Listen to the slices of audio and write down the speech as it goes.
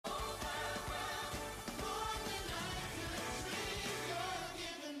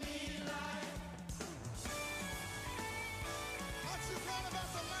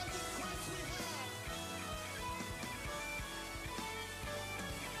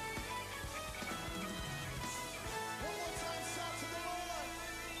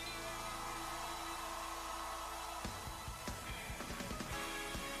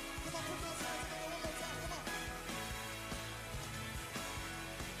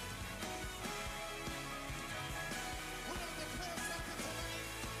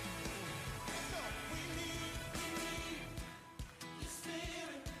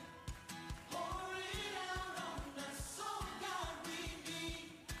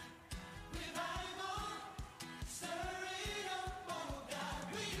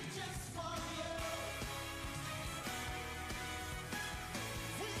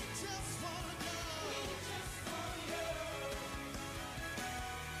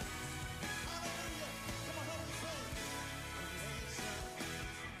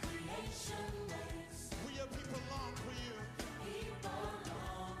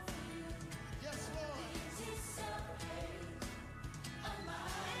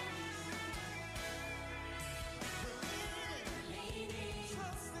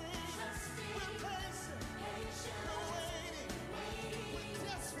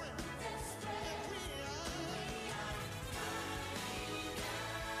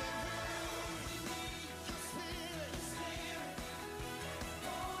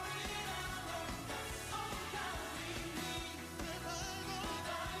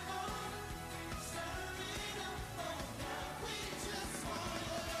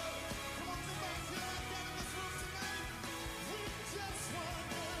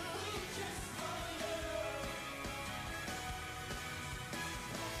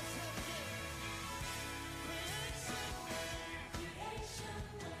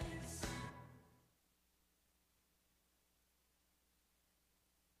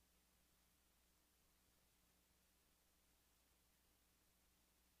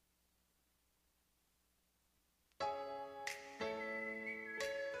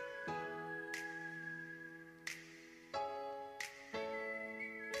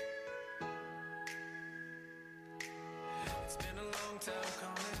It's been a long time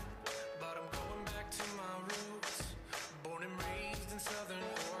coming, but I'm going back to my roots. Born and raised in Southern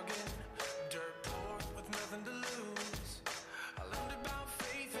Oregon, dirt poor with nothing to lose. I learned about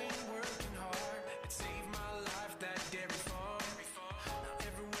faith and working hard. It saved my life, that dairy farm. Now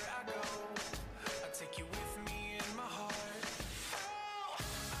everywhere I go, I take you with me in my heart. Oh,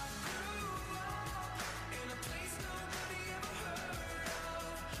 I grew up in a place nobody ever heard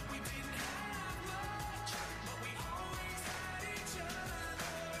of. We didn't have much, but we always had each other.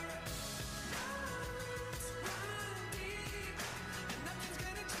 My roots run deep, and nothing's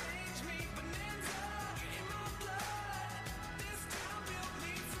gonna change me. Bonanza in my blood. This town built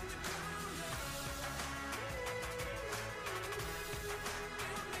me from the ground up.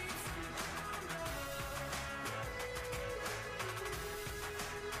 Built me from the ground up.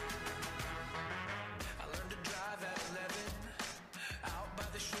 I learned to drive at 11, out by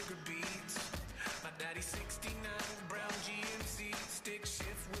the sugar beets. My daddy's 69, brown GMC, stick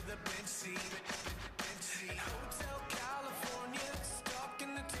shift with a bench seat. At Hotel California, stuck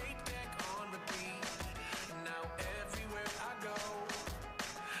in the tape deck on repeat. Now everywhere I go,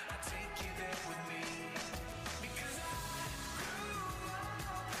 I take you there with me. Because I grew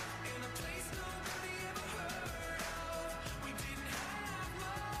up in a place nobody ever heard of. We didn't have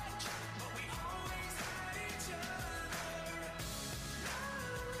much, but we always had each other. My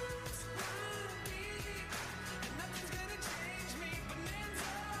roots run deep, and nothing's gonna change me.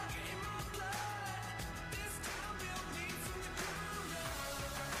 Bonanza in my blood. This town built me from the ground up.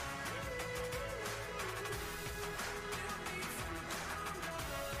 Built me from the ground up.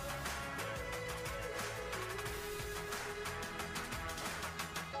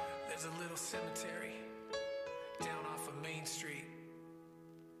 There's a little cemetery down off of Main Street.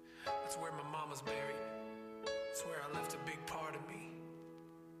 That's where my mama's buried. It's where I left a big part of me.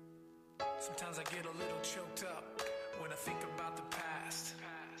 Sometimes I get a little choked up when I think about the past.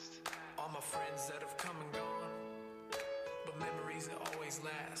 All my friends that have come and gone, but memories that always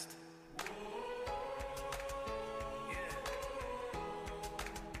last. Yeah,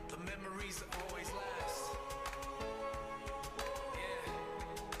 the memories that always last. Yeah,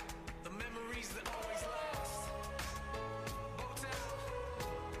 the memories that always last. Motown,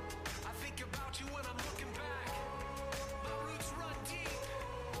 I think about you when I'm looking back. My roots run deep,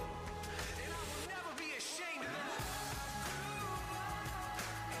 and I will never be ashamed of that. I grew up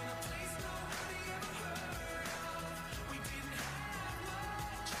in a place nobody ever heard of. We didn't have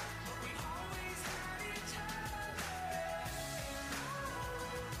much, but we always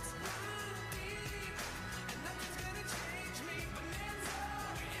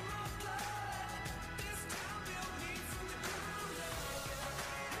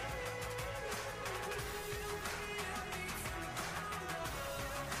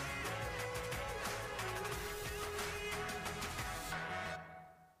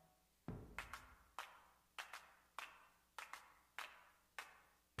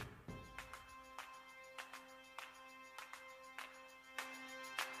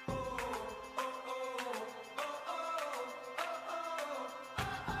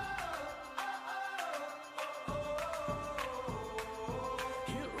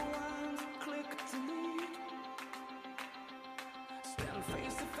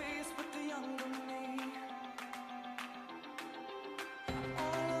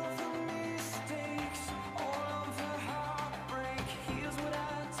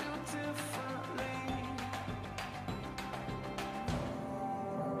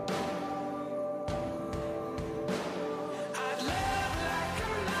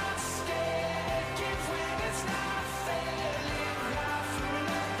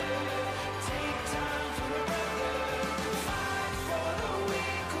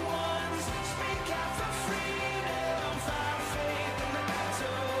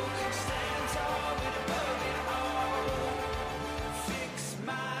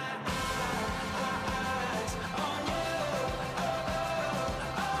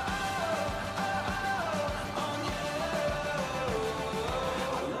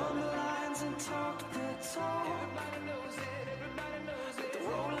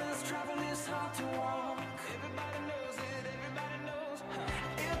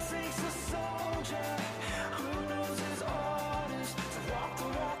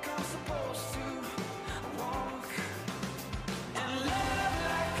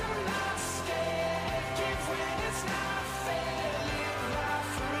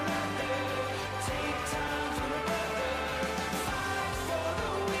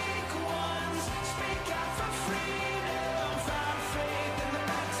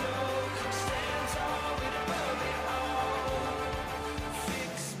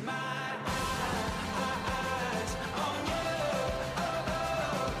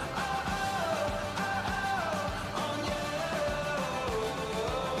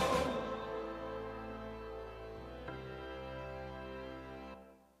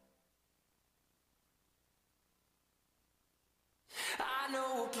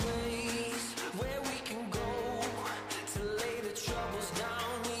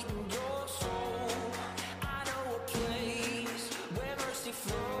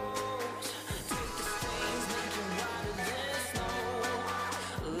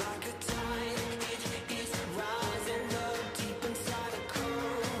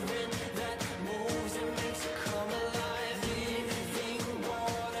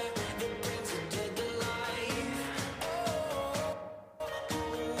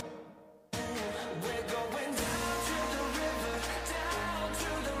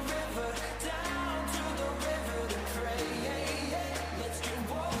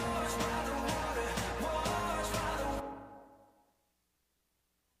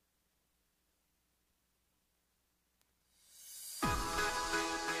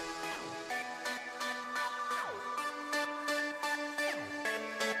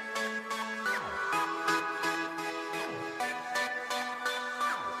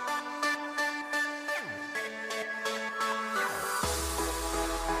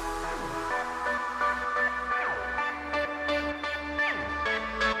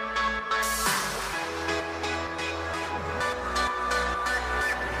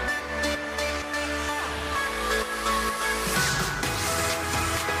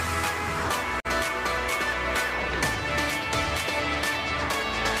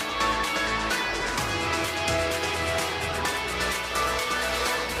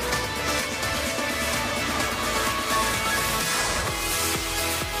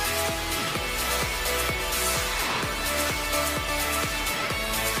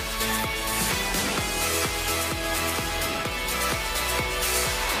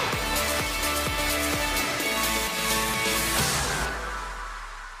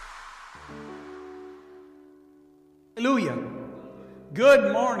Hallelujah.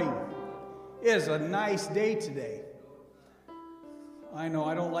 Good morning. It is a nice day today. I know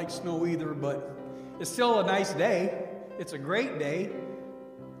I don't like snow either, but it's still a nice day. It's a great day.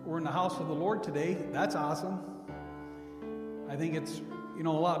 We're in the house of the Lord today. That's awesome. I think it's, a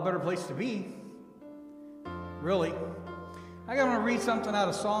lot better place to be. Really. I'm going to read something out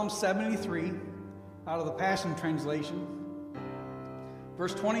of Psalm 73, out of the Passion Translation.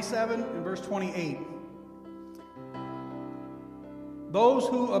 Verse 27 and verse 28. Those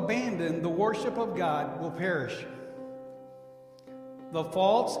who abandon the worship of God will perish. The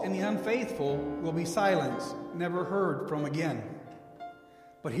false and the unfaithful will be silenced, never heard from again.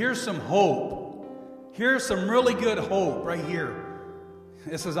 But here's some hope. Here's some really good hope right here.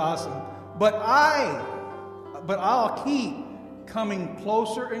 This is awesome. But I'll keep coming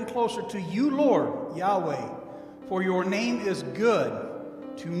closer and closer to you, Lord, Yahweh, for your name is good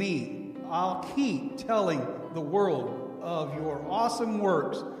to me. I'll keep telling the world of your awesome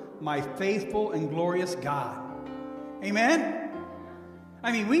works, my faithful and glorious God. Amen?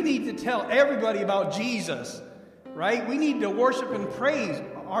 I mean, we need to tell everybody about Jesus, right? We need to worship and praise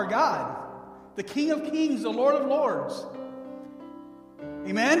our God, the King of Kings, the Lord of Lords.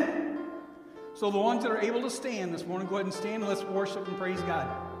 Amen? So the ones that are able to stand this morning, go ahead and stand and let's worship and praise God.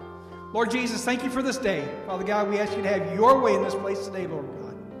 Lord Jesus, thank you for this day. Father God, we ask you to have your way in this place today, Lord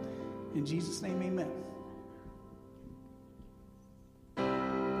God. In Jesus' name, amen.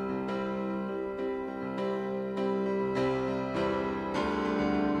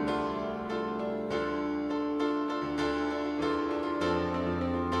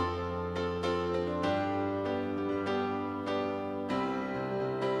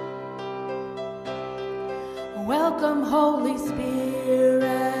 Welcome, Holy Spirit.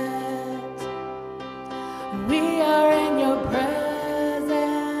 We are in your presence.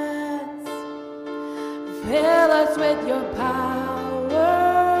 Fill us with your power.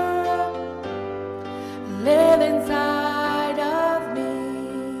 Live inside of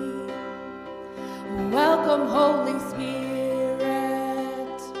me. Welcome, Holy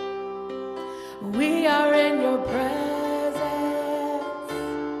Spirit. We are in your presence.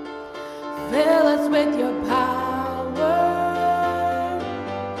 Fill us with your power.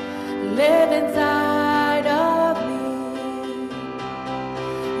 Live inside of me.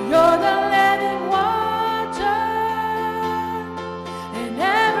 You're the living water, an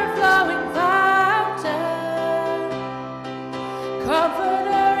ever-flowing fountain,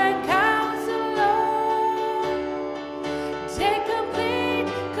 comforter and counselor. Take complete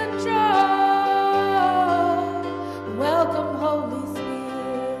control. Welcome, Holy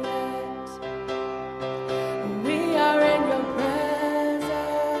Spirit. We are in your presence.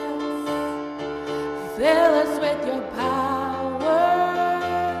 Fill us with your power.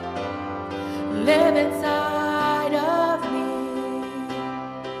 Live inside of me.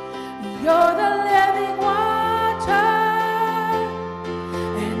 You're the living water,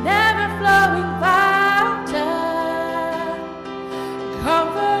 an ever-flowing fountain,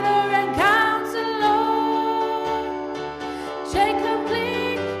 comforter and counselor. Take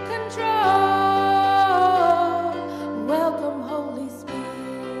complete control. Welcome, Holy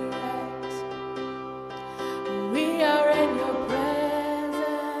Spirit. We are in your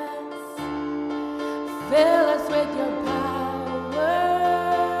presence. Fill us with your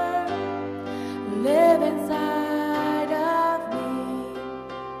power. Live inside of me.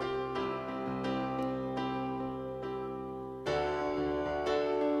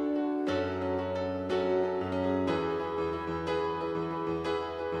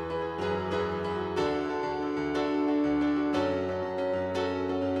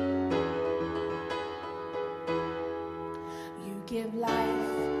 You give life,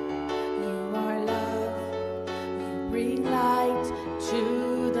 you are love, you bring light to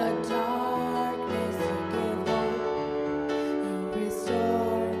the darkness, you give hope, you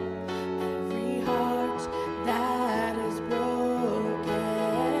restore every heart that is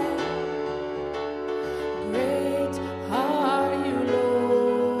broken. Great are you,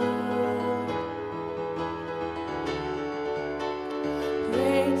 Lord.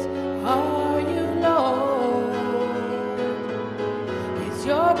 Great are you, Lord. It's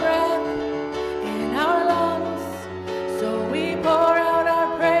your breath in our lungs, so we pour out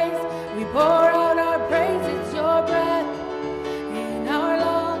our praise. We pour out our praise. It's your breath in our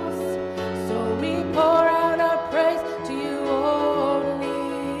lungs, so we pour out our praise to you only.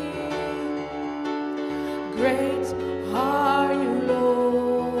 Great are you,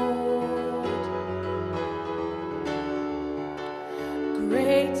 Lord.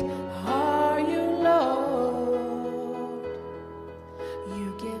 Great are you, Lord. You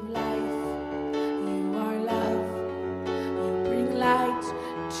give life, you are love,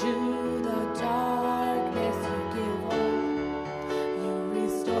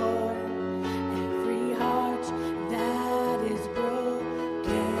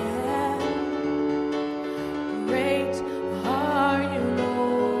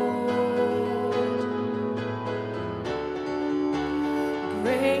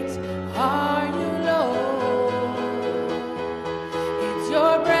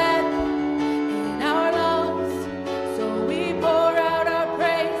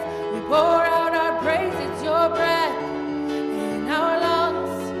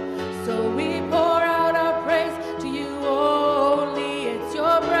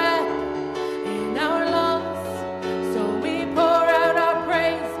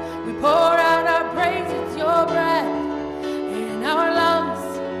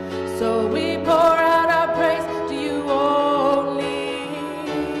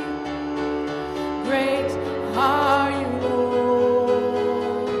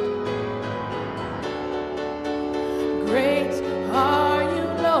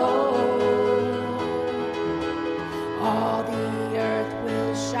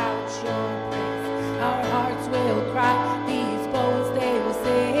 cry, these bones they will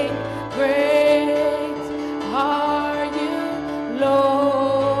sing, great are you,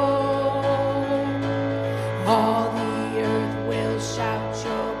 Lord. All the earth will shout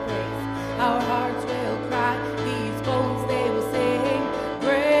your praise, our hearts will cry, these bones they will sing,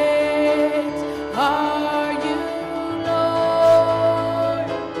 great are you, Lord.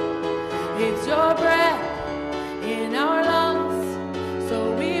 It's your breath in our lungs, so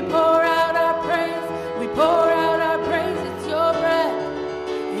we pour out our praise, we pour out our praise. It's your breath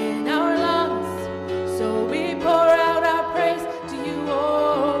in our lungs, so we pour out our praise to you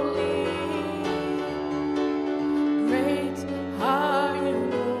only. Great are you,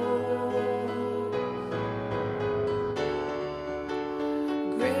 Lord.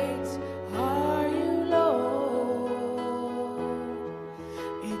 Great are you, Lord.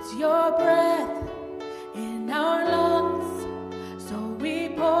 It's your breath in our lungs, so we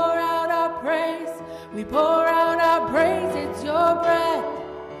pour out our praise, we pour out our praise. It's your breath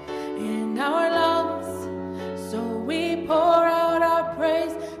in our lungs, so we pour out our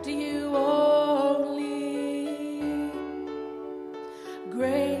praise to you only.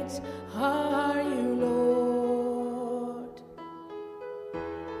 Great are you, Lord.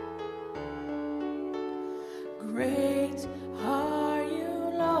 Great are you,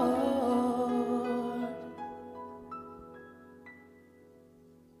 Lord.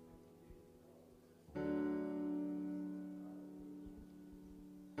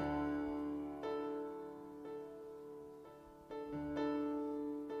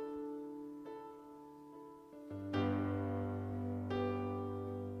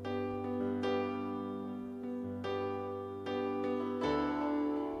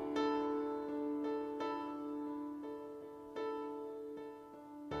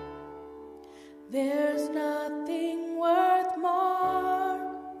 There's nothing worth more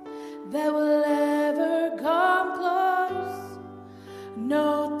that will ever come close.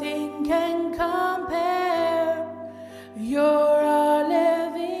 Nothing can compare. You're our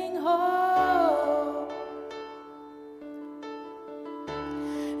living hope.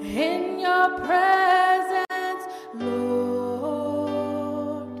 In your presence, Lord,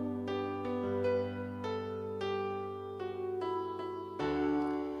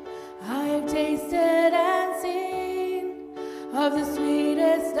 I've tasted and seen of the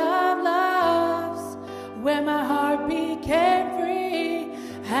sweetest of loves, where my heart became free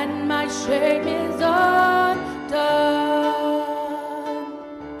and my shame is undone.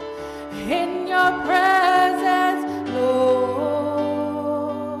 In your presence, Lord,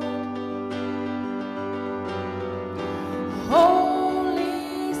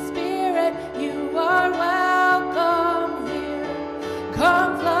 Holy Spirit, you are welcome here.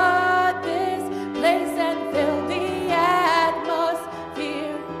 Come flood this place and fill the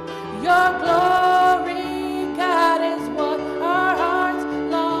atmosphere. Your glory, God, is what our hearts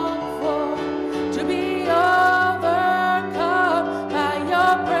long for, to be overcome by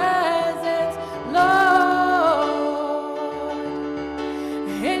your presence, Lord.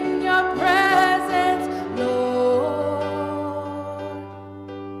 In your presence, Lord,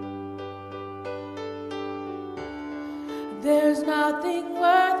 there's nothing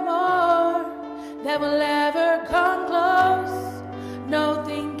worth more that will ever come close.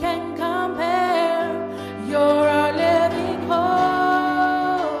 Nothing can compare. You're our living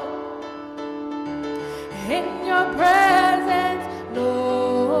hope. In your presence,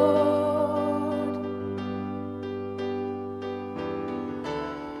 Lord,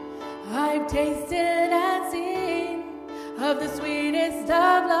 I've tasted and seen of the sweetest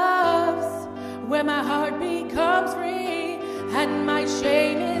of loves, where my heart becomes free and my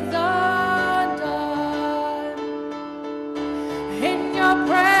shame is undone. In your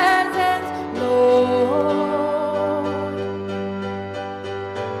presence, Lord,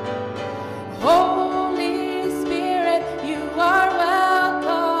 Holy Spirit, you are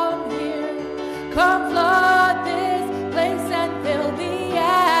welcome here. Come flood this place and fill the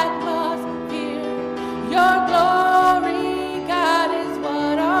atmosphere. Your glory, God, is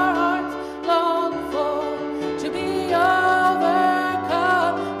what our hearts long for, to be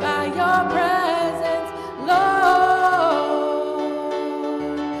overcome by your presence, Lord.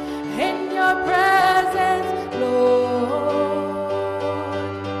 In your presence, Lord,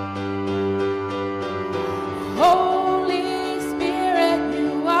 Holy Spirit,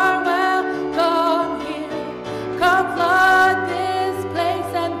 you are welcome here. Come flood this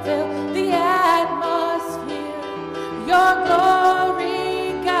place and fill the atmosphere. Your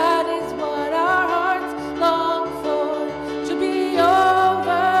glory, God, is what our hearts long for, to be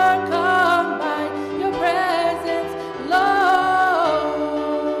overcome by your presence, Lord.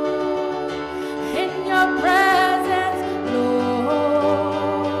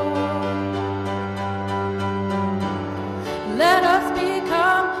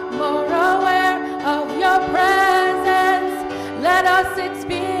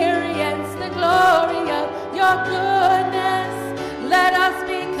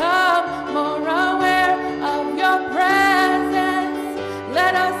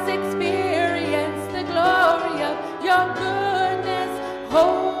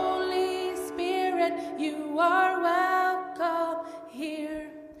 Holy Spirit, you are welcome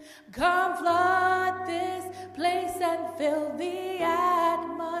here. Come flood this place and fill the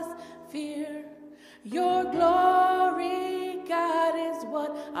atmosphere. Your glory, God, is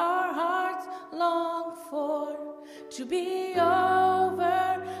what our hearts long for. To be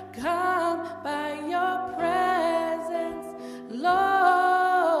overcome by your presence, Lord.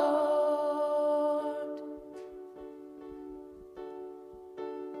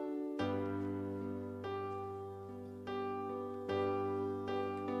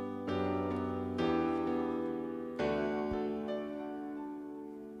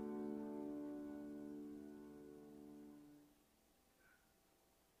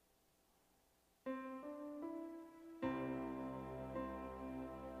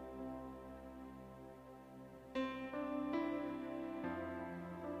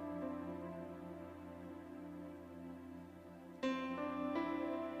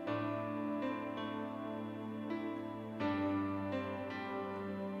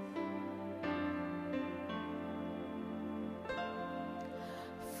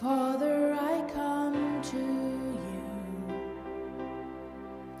 Father, I come to you,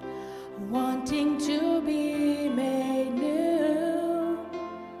 wanting to be made new.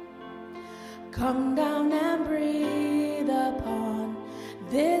 Come down and breathe upon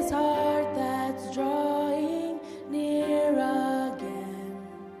this heart that's drawing near again.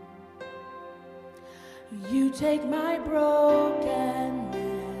 You take my brokenness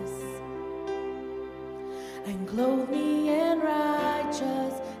and clothe me in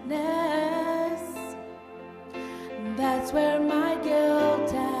righteousness. That's where my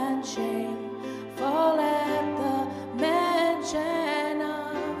guilt and shame fall at the mention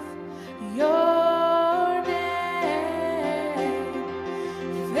of your name.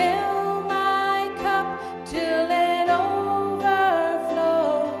 Fill my cup till it overflows.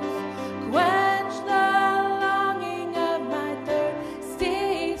 Quench the longing of my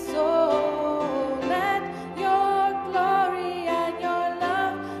thirsty soul. Let your glory and your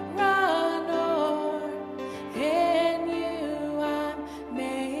love run o'er. In you I'm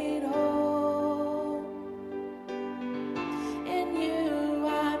made whole. In you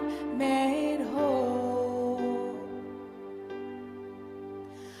I'm made whole.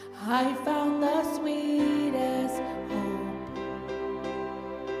 I found the sweetest hope,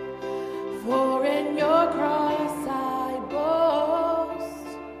 for in your cross I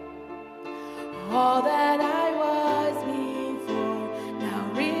boast. All that I was before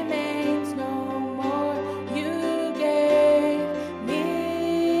now remains no more. You gave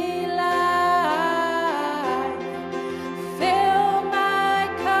me life. Fill my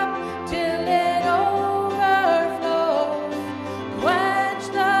cup till it overflows. Quench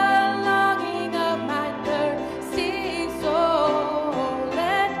the longing of my thirsty soul.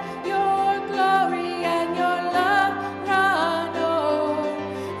 Let your glory and your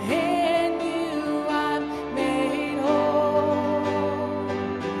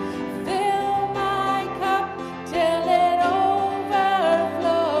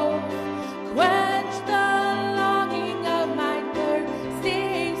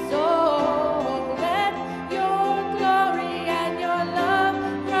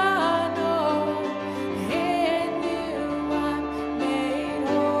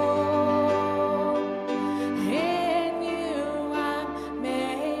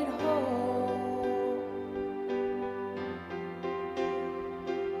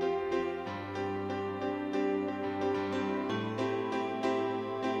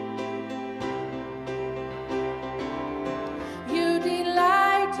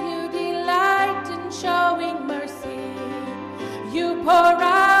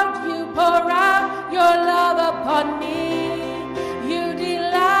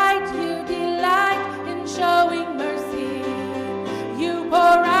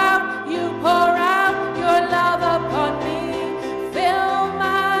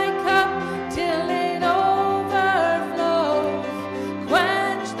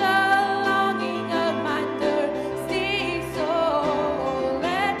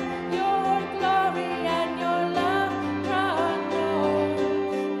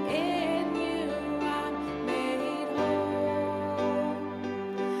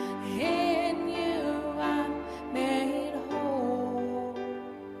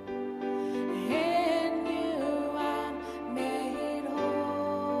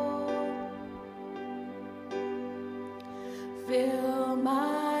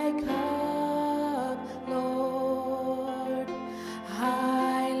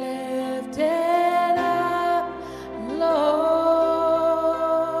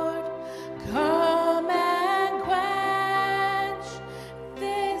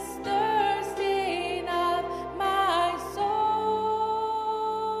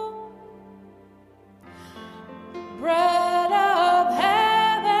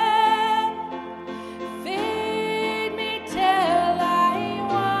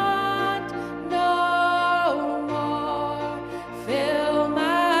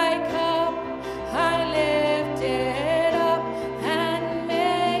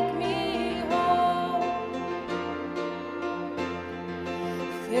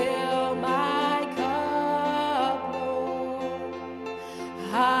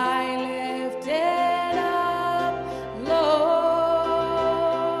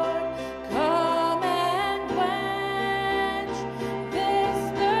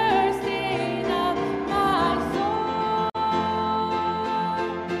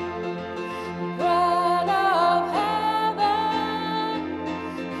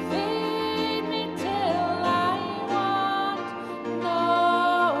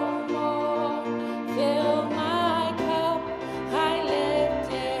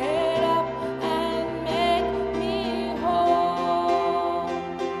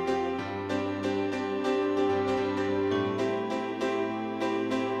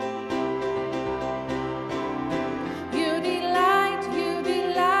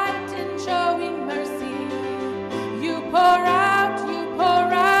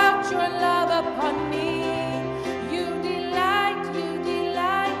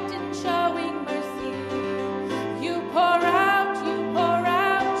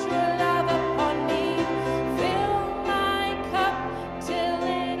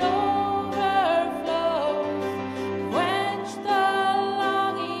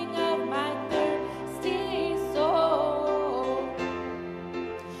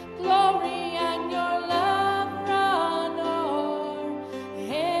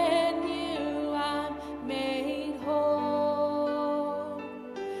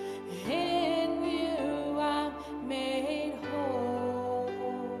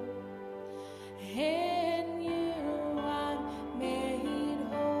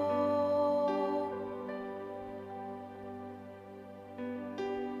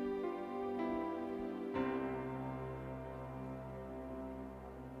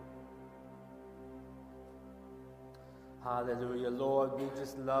Hallelujah. Lord, we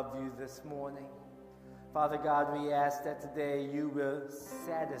just love you this morning. Father God, we ask that today you will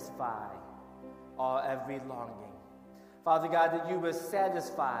satisfy our every longing. Father God, that you will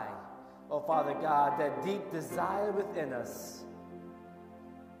satisfy, oh Father God, that deep desire within us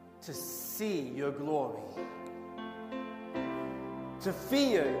to see your glory, to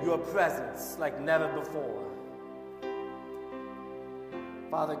feel your presence like never before.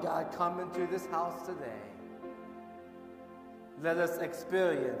 Father God, come into this house today. Let us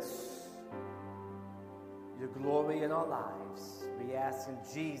experience your glory in our lives. We ask in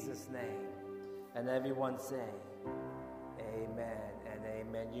Jesus' name. And everyone say, amen and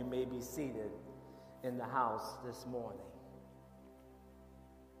amen. You may be seated in the house this morning.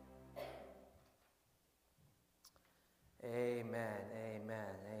 Amen,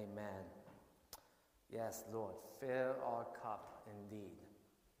 amen, amen. Yes, Lord, fill our cup indeed.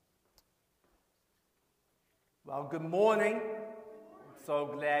 Well, good morning. I'm so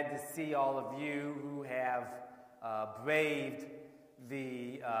glad to see all of you who have braved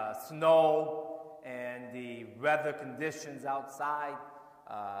the snow and the weather conditions outside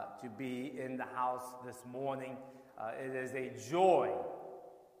to be in the house this morning. It is a joy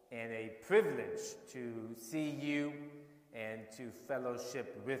and a privilege to see you and to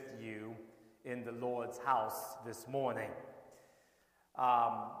fellowship with you in the Lord's house this morning.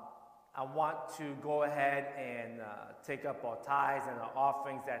 I want to go ahead and take up our tithes and our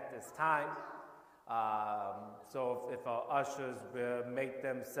offerings at this time. So if our ushers will make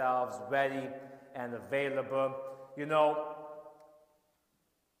themselves ready and available. You know,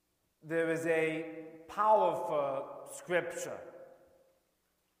 there is a powerful scripture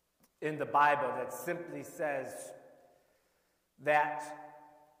in the Bible that simply says that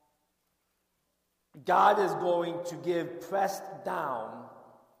God is going to give pressed down,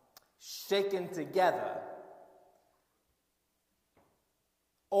 shaken together,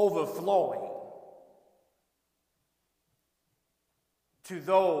 overflowing to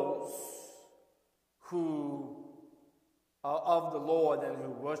those who are of the Lord and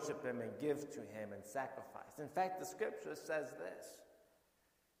who worship Him and give to Him and sacrifice. In fact, the scripture says this.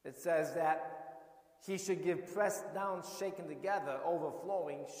 It says that He should give pressed down, shaken together,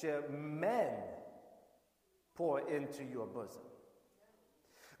 overflowing, shall men pour into your bosom.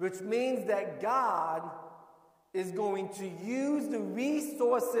 Which means that God is going to use the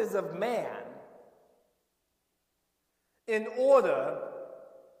resources of man in order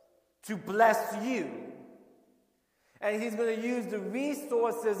to bless you. And He's going to use the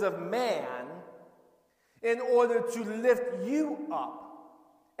resources of man in order to lift you up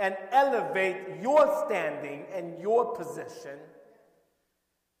and elevate your standing and your position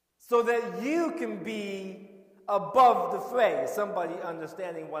so that you can be above the fray. Somebody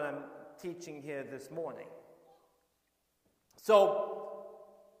understanding what I'm teaching here this morning. So,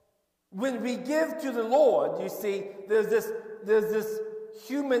 when we give to the Lord, you see, there's this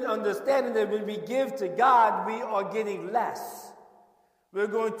human understanding that when we give to God, we are getting less. We're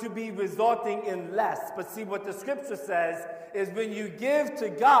going to be resulting in less. But see, what the scripture says is when you give to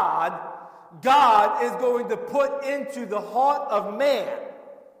God, God is going to put into the heart of man.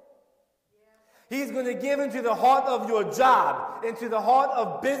 He's going to give into the heart of your job, into the heart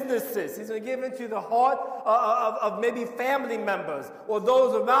of businesses. He's going to give into the heart of maybe family members or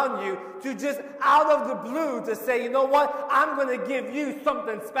those around you to just out of the blue to say, you know what, I'm going to give you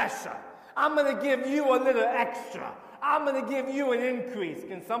something special. I'm going to give you a little extra. I'm going to give you an increase.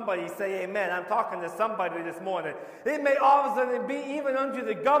 Can somebody say amen? I'm talking to somebody this morning. It may all of a sudden be even unto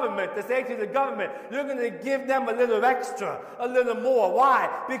the government to say to the government, you're going to give them a little extra, a little more.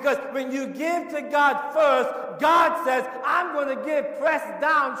 Why? Because when you give to God first, God says, I'm going to give pressed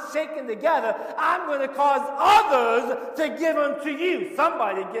down, shaken together. I'm going to cause others to give unto you.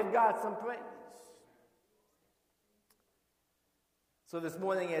 Somebody give God some praise. So this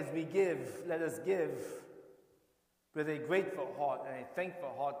morning as we give, let us give with a grateful heart and a thankful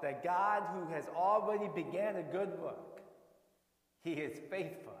heart that God, who has already began a good work, He is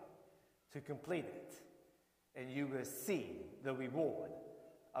faithful to complete it. And you will see the reward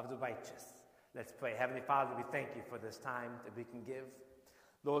of the righteous. Let's pray. Heavenly Father, we thank you for this time that we can give.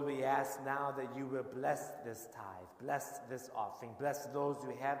 Lord, we ask now that you will bless this tithe, bless this offering, bless those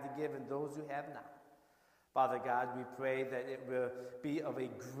who have to give and those who have not. Father God, we pray that it will be of a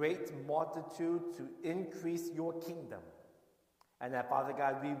great multitude to increase your kingdom. And that, Father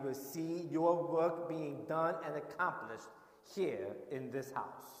God, we will see your work being done and accomplished here in this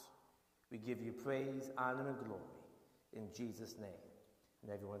house. We give you praise, honor, and glory in Jesus' name.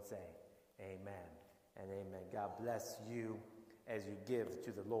 And everyone say, amen and amen. God bless you as you give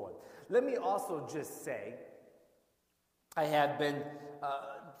to the Lord. Let me also just say I have been,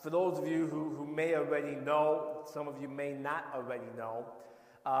 for those of you who may already know, some of you may not already know,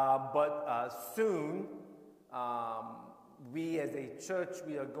 but soon, we as a church,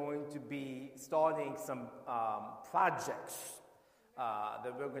 we are going to be starting some projects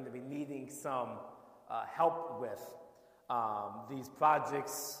that we're going to be needing some help with. These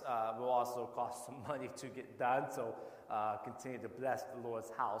projects will also cost some money to get done, so continue to bless the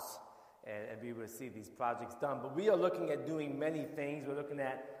Lord's house, and we will see these projects done. But we are looking at doing many things. We're looking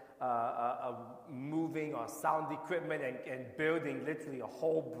at moving our sound equipment and building literally a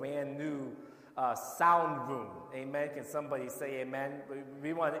whole brand new sound room. Amen. Can somebody say amen?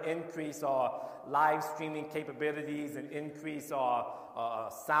 We want to increase our live streaming capabilities and increase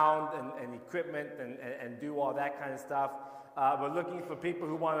our sound and equipment and do all that kind of stuff. We're looking for people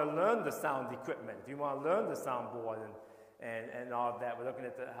who want to learn the sound equipment. You want to learn the soundboard and all of that. We're looking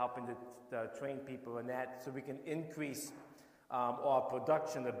at helping to train people in that so we can increase our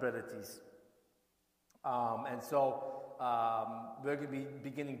production abilities. And so we're going to be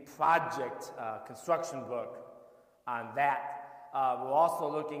beginning project construction work on that. We're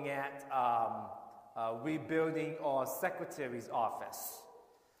also looking at rebuilding our secretary's office.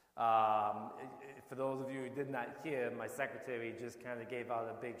 For those of you who did not hear, my secretary just kind of gave out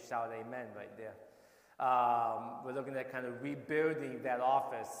a big shout amen right there. We're looking at kind of rebuilding that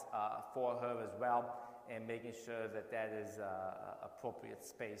office for her as well, and making sure that is appropriate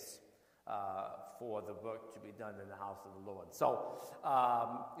space for the work to be done in the house of the Lord. So,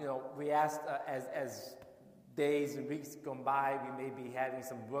 we asked as days and weeks go by, we may be having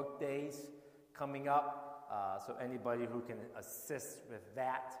some work days coming up. So anybody who can assist with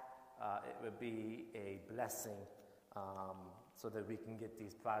that, it would be a blessing so that we can get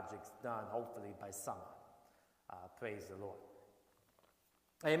these projects done, hopefully by summer. Praise the Lord.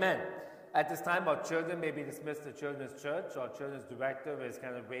 Amen. At this time, our children may be dismissed to Children's Church. Our children's director is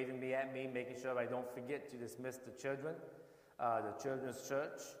kind of waving at me, making sure I don't forget to dismiss the children, the Children's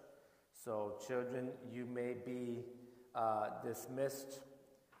Church. So, children, you may be dismissed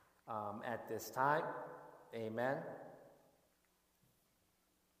at this time. Amen.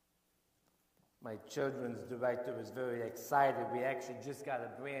 My children's director is very excited. We actually just got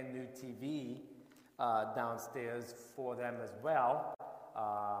a brand new TV downstairs for them as well.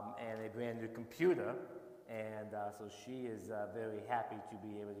 And a brand new computer, and so she is very happy to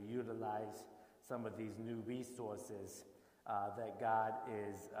be able to utilize some of these new resources that God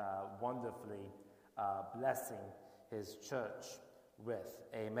is wonderfully blessing His church with.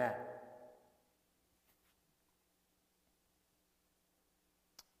 Amen.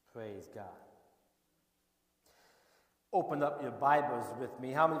 Praise God. Open up your Bibles with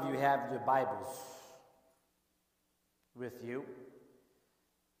me. How many of you have your Bibles with you?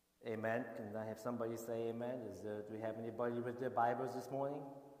 Amen. Can I have somebody say amen? Do we have anybody with their Bibles this morning?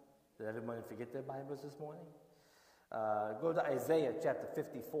 Did everybody forget their Bibles this morning? Go to Isaiah chapter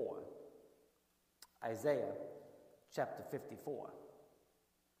 54. Isaiah chapter 54.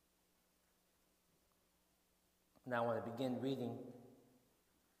 Now I want to begin reading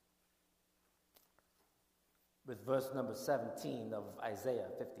with verse number 17 of Isaiah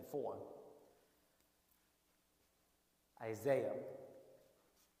 54. Isaiah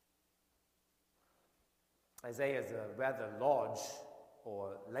is a rather large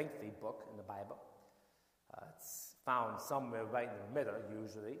or lengthy book in the Bible. It's found somewhere right in the middle,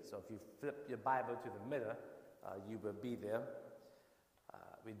 usually. So if you flip your Bible to the middle, you will be there.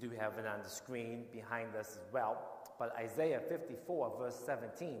 We do have it on the screen behind us as well. But Isaiah 54, verse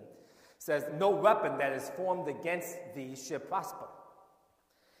 17, says, "No weapon that is formed against thee shall prosper,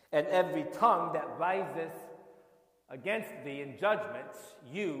 and every tongue that riseth against thee in judgment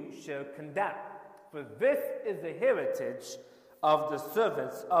you shall condemn. For this is the heritage of the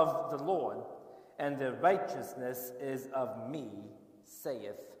servants of the Lord, and their righteousness is of me,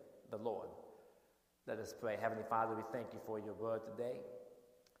 saith the Lord." Let us pray. Heavenly Father, we thank you for your word today.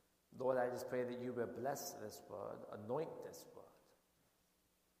 Lord, I just pray that you will bless this word, anoint this word.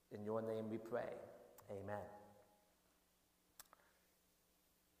 In your name we pray. Amen.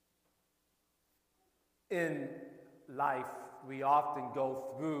 In life, we often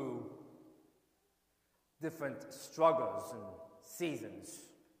go through different struggles and seasons.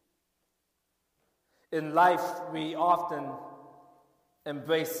 In life, we often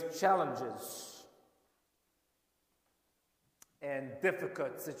embrace challenges and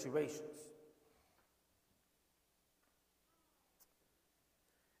difficult situations.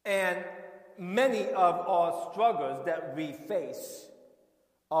 And many of our struggles that we face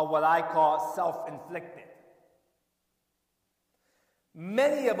are what I call self-inflicted.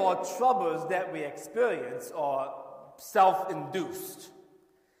 Many of our troubles that we experience are self-induced,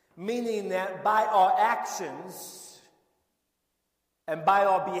 meaning that by our actions and by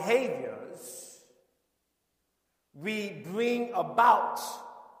our behaviors, we bring about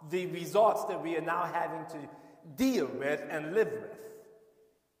the results that we are now having to deal with and live with.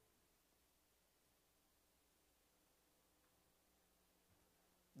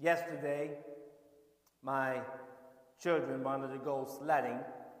 Yesterday, my children wanted to go sledding,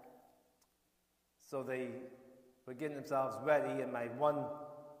 so they were getting themselves ready, and my one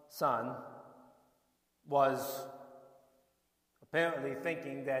son was apparently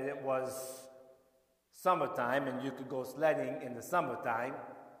thinking that it was summertime and you could go sledding in the summertime,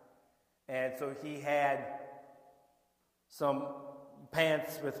 and so he had some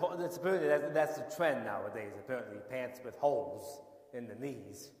pants with holes. That's the trend nowadays, apparently, pants with holes in the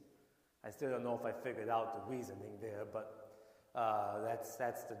knees. I still don't know if I figured out the reasoning there, but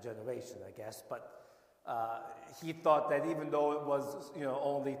that's the generation, I guess. But he thought that even though it was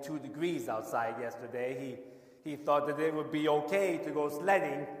only 2 degrees outside yesterday, he thought that it would be okay to go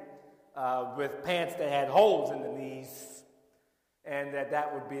sledding with pants that had holes in the knees, and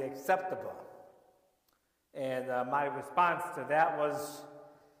that would be acceptable. And my response to that was,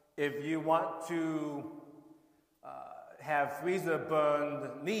 if you want to have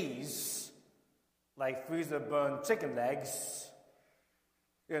freezer-burned knees, like freezer-burned chicken legs,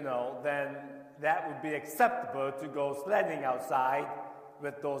 then that would be acceptable to go sledding outside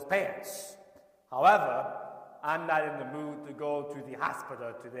with those pants. However, I'm not in the mood to go to the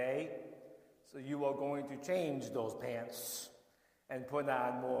hospital today, so you are going to change those pants and put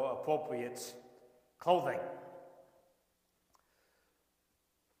on more appropriate clothing.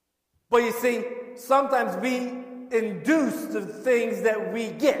 But you see, sometimes we induce the things that we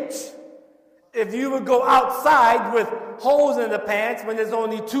get. If you would go outside with holes in the pants when there's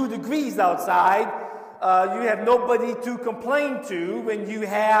only 2 degrees outside, you have nobody to complain to when you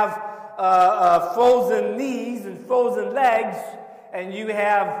have frozen knees and frozen legs, and you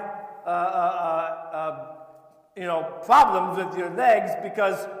have problems with your legs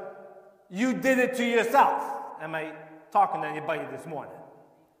because you did it to yourself. Am I talking to anybody this morning?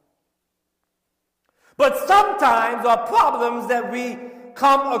 But sometimes our problems that we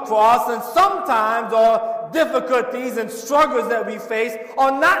come across, and sometimes our difficulties and struggles that we face,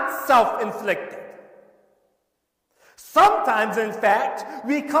 are not self-inflicted. Sometimes, in fact,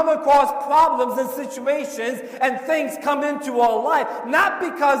 we come across problems and situations and things come into our life, not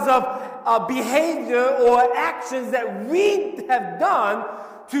because of behavior or actions that we have done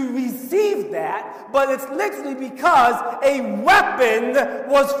to receive that, but it's literally because a weapon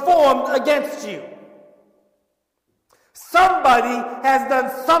was formed against you. Somebody has done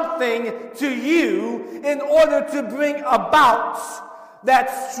something to you in order to bring about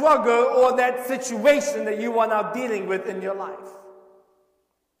that struggle or that situation that you are now dealing with in your life.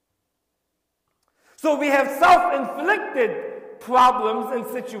 So we have self-inflicted problems and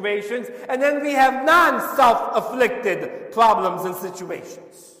situations, and then we have non-self-afflicted problems and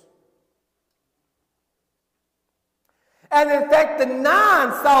situations. And in fact, the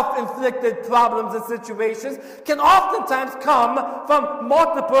non-self-inflicted problems and situations can oftentimes come from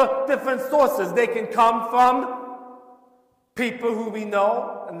multiple different sources. They can come from people who we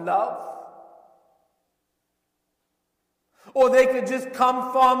know and love. Or they could just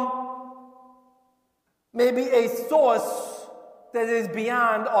come from maybe a source that is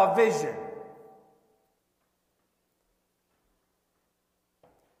beyond our vision.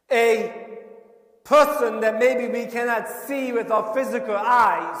 A person that maybe we cannot see with our physical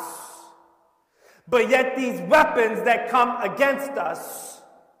eyes, but yet these weapons that come against us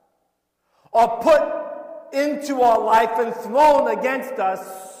are put into our life and thrown against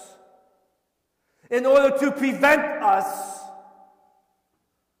us in order to prevent us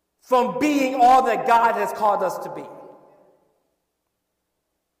from being all that God has called us to be.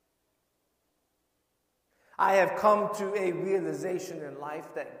 I have come to a realization in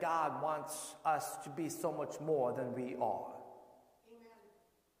life that God wants us to be so much more than we are. Amen.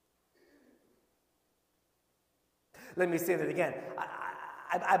 Let me say that again.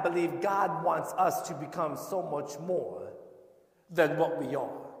 I believe God wants us to become so much more than what we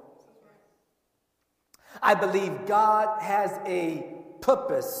are. I believe God has a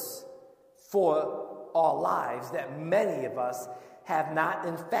purpose for our lives that many of us have not.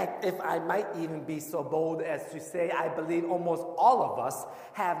 In fact, if I might even be so bold as to say, I believe almost all of us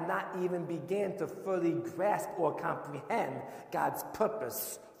have not even begun to fully grasp or comprehend God's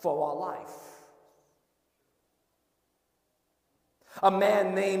purpose for our life. A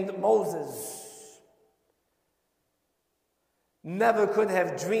man named Moses never could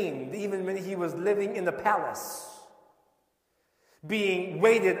have dreamed, even when he was living in the palace, being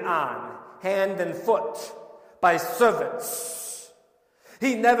waited on hand and foot by servants.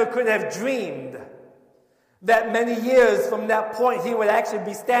 He never could have dreamed that many years from that point he would actually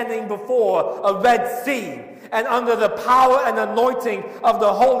be standing before a Red Sea, and under the power and anointing of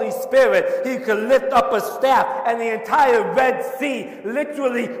the Holy Spirit, he could lift up a staff and the entire Red Sea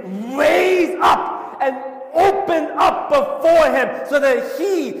literally raise up and open up before him so that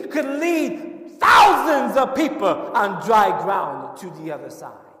he could lead thousands of people on dry ground to the other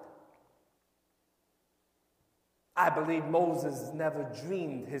side. I believe Moses never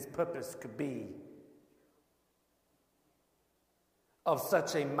dreamed his purpose could be of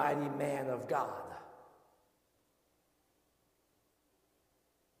such a mighty man of God.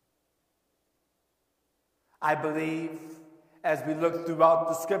 I believe as we look throughout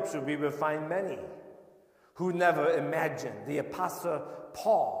the scripture, we will find many who never imagined. The Apostle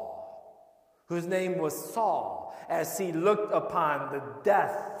Paul, whose name was Saul, as he looked upon the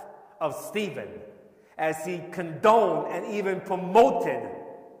death of Stephen, as he condoned and even promoted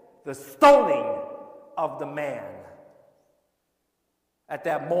the stoning of the man. At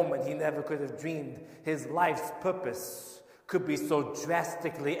that moment, he never could have dreamed his life's purpose could be so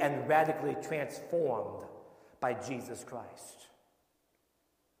drastically and radically transformed by Jesus Christ.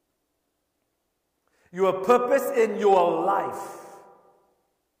 Your purpose in your life,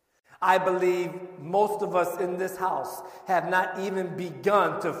 I believe most of us in this house have not even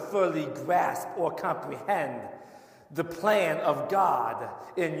begun to fully grasp or comprehend the plan of God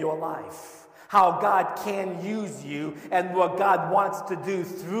in your life. How God can use you and what God wants to do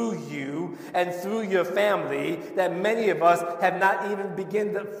through you and through your family, that many of us have not even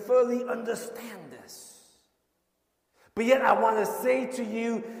begun to fully understand this. But yet I want to say to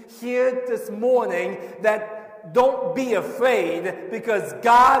you here this morning that don't be afraid, because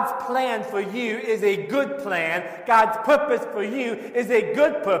God's plan for you is a good plan. God's purpose for you is a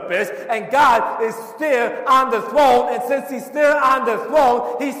good purpose, and God is still on the throne, and since He's still on the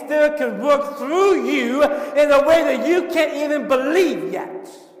throne, He still can work through you in a way that you can't even believe yet.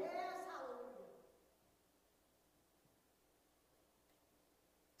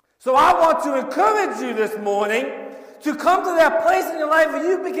 So I want to encourage you this morning to come to that place in your life where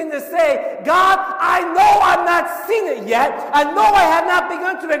you begin to say, God, I know I've not seen it yet. I know I have not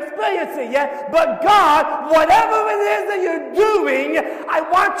begun to experience it yet. But God, whatever it is that you're doing, I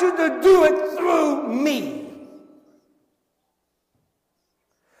want you to do it through me.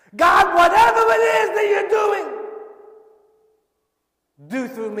 God, whatever it is that you're doing, do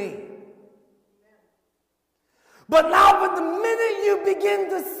through me. But now, but the minute you begin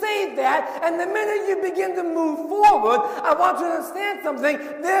to say that, and the minute you begin to move forward, I want you to understand something.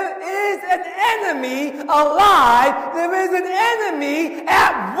 There is an enemy alive. There is an enemy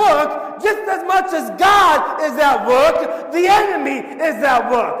at work. Just as much as God is at work, the enemy is at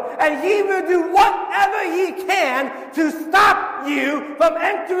work. And he will do whatever he can to stop you from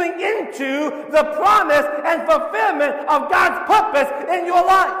entering into the promise and fulfillment of God's purpose in your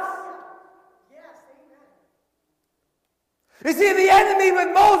life. You see, the enemy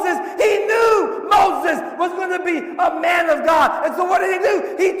with Moses, he knew Moses was going to be a man of God. And so what did he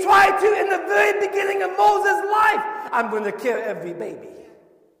do? He tried to, in the very beginning of Moses' life, I'm going to kill every baby.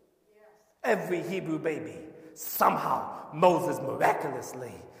 Every Hebrew baby. Somehow, Moses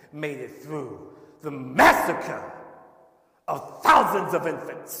miraculously made it through the massacre of thousands of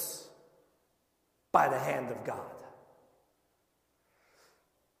infants by the hand of God.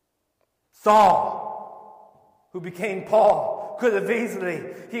 Saul, who became Paul, could have easily,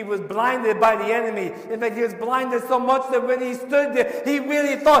 he was blinded by the enemy. In fact, he was blinded so much that when he stood there, he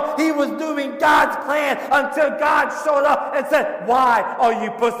really thought he was doing God's plan until God showed up and said, why are you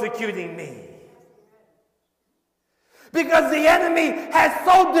persecuting me? Because the enemy had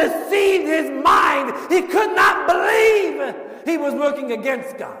so deceived his mind, he could not believe he was working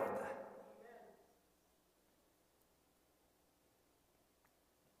against God.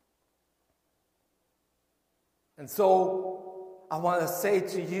 And so, I want to say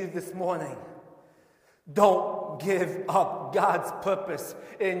to you this morning, don't give up. God's purpose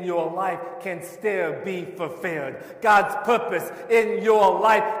in your life can still be fulfilled. God's purpose in your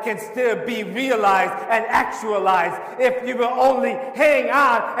life can still be realized and actualized if you will only hang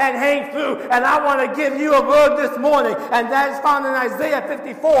on and hang through. And I want to give you a word this morning, and that is found in Isaiah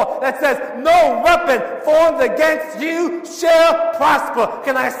 54 that says, no weapon formed against you shall prosper.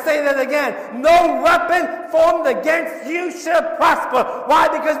 Can I say that again? No weapon formed against you shall prosper. Why?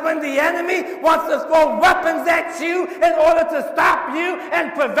 Because when the enemy wants to throw weapons at you in order to stop you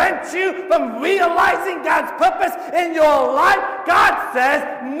and prevent you from realizing God's purpose in your life, God says,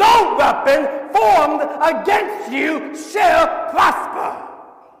 no weapon formed against you shall prosper.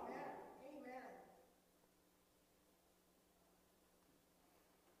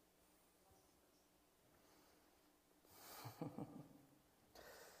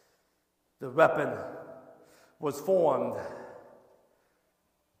 The weapon was formed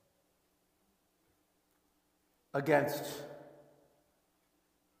against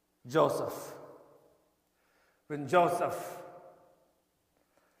Joseph. When Joseph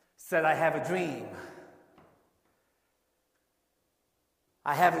said, I have a dream.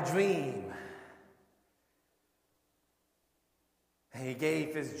 I have a dream. And he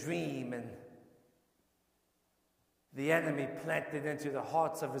gave his dream, and the enemy planted into the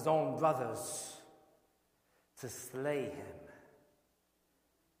hearts of his own brothers to slay him.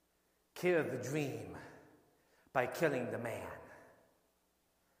 Kill the dream by killing the man.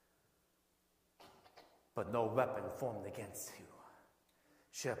 But no weapon formed against you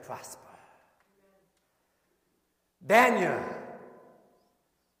shall prosper. Daniel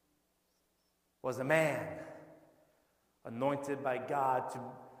was a man anointed by God to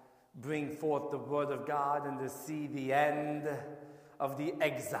bring forth the word of God and to see the end of the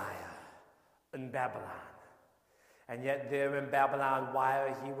exile in Babylon. And yet there in Babylon,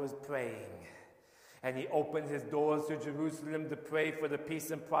 while he was praying, and he opened his doors to Jerusalem to pray for the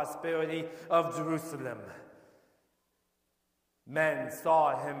peace and prosperity of Jerusalem, men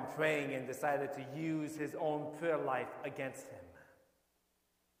saw him praying and decided to use his own prayer life against him.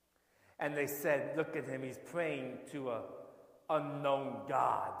 And they said, look at him, he's praying to an unknown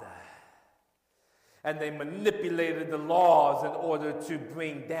God. And they manipulated the laws in order to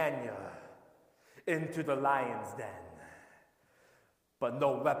bring Daniel into the lion's den. But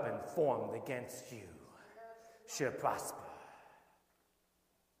no weapon formed against you shall prosper.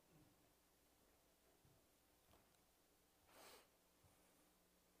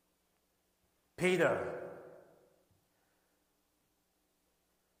 Peter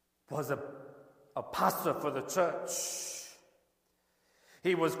was an apostle for the church.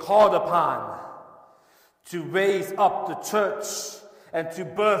 He was called upon to raise up the church and to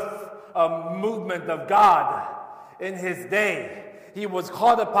birth a movement of God in his day. He was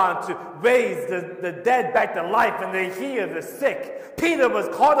called upon to raise the dead back to life and to heal the sick. Peter was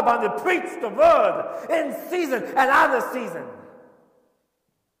called upon to preach the word in season and out of season.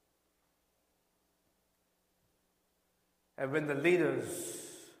 And when the leaders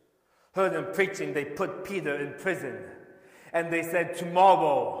heard him preaching, they put Peter in prison. And they said,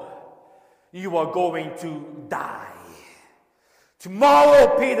 tomorrow you are going to die.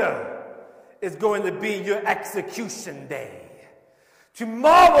 Tomorrow, Peter, is going to be your execution day.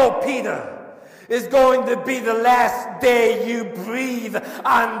 Tomorrow, Peter, is going to be the last day you breathe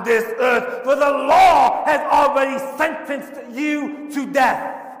on this earth, for the law has already sentenced you to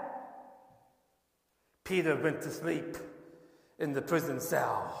death. Peter went to sleep in the prison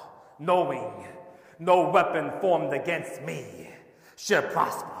cell, knowing no weapon formed against me shall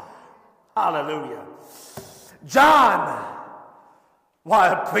prosper. Hallelujah. John,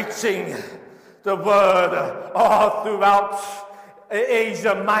 while preaching the word all throughout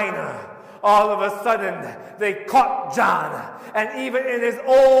Asia Minor, all of a sudden they caught John, and even in his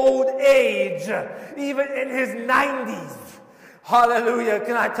old age, even in his 90s, hallelujah,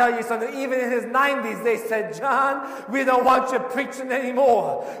 can I tell you something? Even in his 90s, they said, John, we don't want you preaching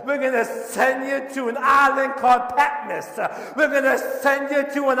anymore. We're going to send you to an island called Patmos. We're going to send you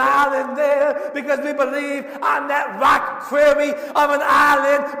to an island there because we believe on that rock quarry of an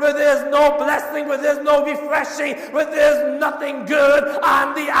island where there's no blessing, where there's no refreshing, where there's nothing good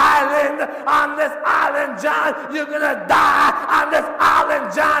on the island. On this island, John, you're going to die. On this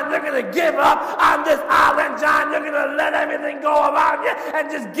island, John, you're going to give up. On this island, John, you're going to let everything go around you and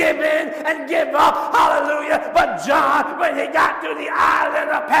just give in and give up. Hallelujah. But John, when he got to the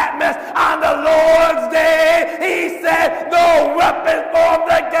island of Patmos on the Lord's day, he said, no weapon formed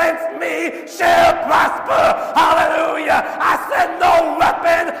against me shall prosper. Hallelujah. I said, no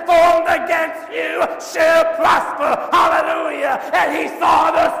weapon formed against you shall prosper. Hallelujah. And he saw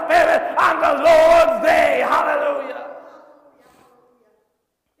the Spirit on the Lord's day. Hallelujah.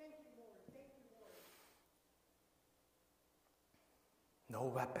 No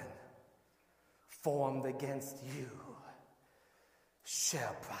weapon formed against you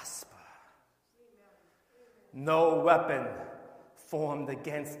shall prosper. No weapon formed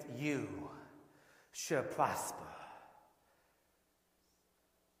against you shall prosper.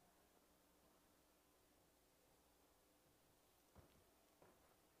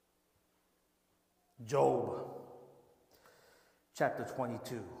 Job chapter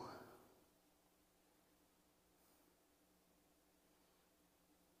 22.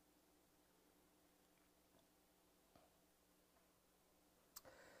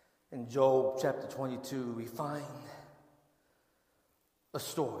 In Job chapter 22, we find a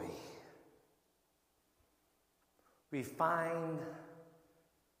story. We find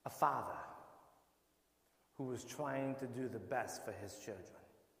a father who was trying to do the best for his children.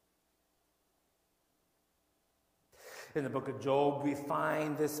 In the book of Job, we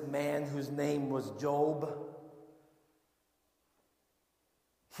find this man whose name was Job.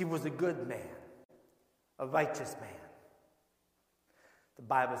 He was a good man, a righteous man. The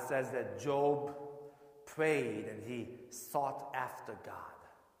Bible says that Job prayed and he sought after God.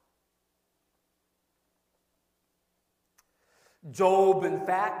 Job, in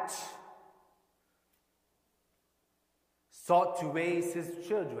fact, sought to raise his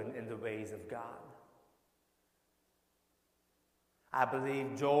children in the ways of God. I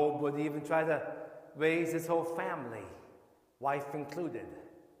believe Job would even try to raise his whole family, wife included,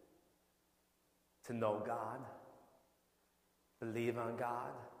 to know God, believe on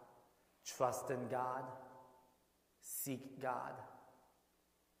God, trust in God, seek God.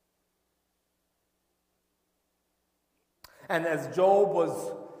 And as Job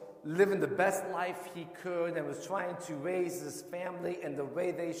was living the best life he could and was trying to raise his family in the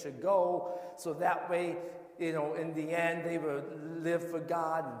way they should go, so that way, in the end, they would live for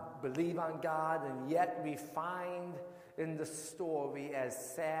God and believe on God. And yet we find in the story, as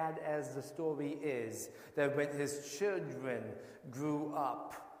sad as the story is, that when his children grew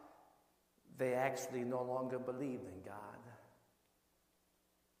up, they actually no longer believed in God.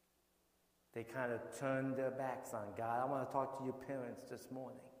 They kind of turned their backs on God. I want to talk to you parents this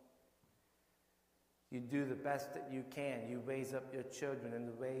morning. You do the best that you can. You raise up your children in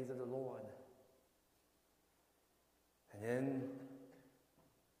the ways of the Lord. And then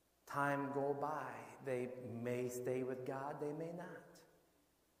time go by. They may stay with God, they may not.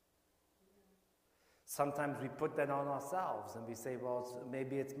 Sometimes we put that on ourselves and we say, well,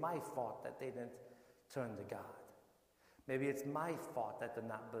 maybe it's my fault that they didn't turn to God. Maybe it's my fault that they're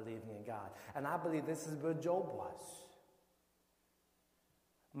not believing in God. And I believe this is where Job was.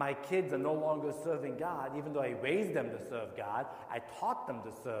 My kids are no longer serving God, even though I raised them to serve God. I taught them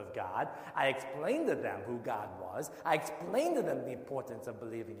to serve God. I explained to them who God was. I explained to them the importance of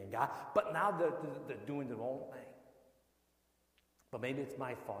believing in God. But now they're doing their own thing. But maybe it's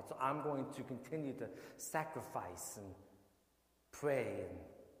my fault. So I'm going to continue to sacrifice and pray and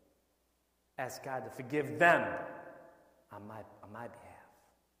ask God to forgive them on my behalf.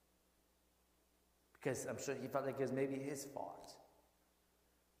 Because I'm sure he felt like it was maybe his fault.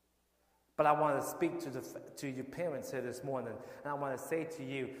 But I want to speak to you parents here this morning, and I want to say to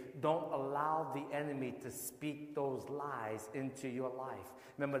you, don't allow the enemy to speak those lies into your life.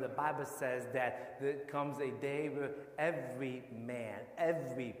 Remember, the Bible says that there comes a day where every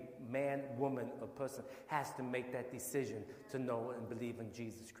man, woman, or person has to make that decision to know and believe in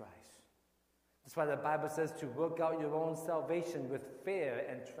Jesus Christ. That's why the Bible says to work out your own salvation with fear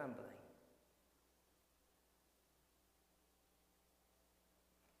and trembling.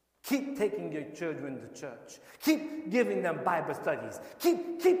 Keep taking your children to church. Keep giving them Bible studies.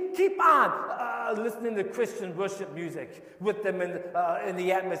 Keep on listening to Christian worship music with them in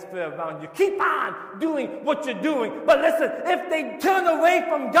the atmosphere around you. Keep on doing what you're doing. But listen, if they turn away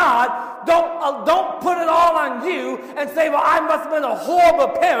from God, don't put it all on you and say, well, I must have been a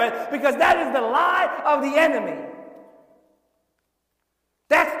horrible parent, because that is the lie of the enemy.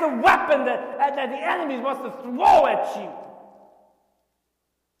 That's the weapon that the enemy wants to throw at you,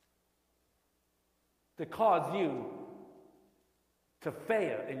 to cause you to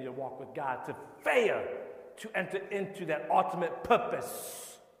fail in your walk with God, to fail to enter into that ultimate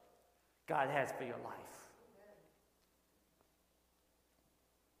purpose God has for your life.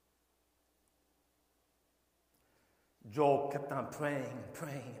 Job kept on praying and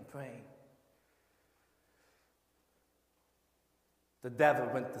praying and praying. The devil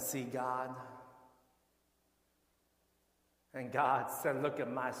went to see God, and God said, look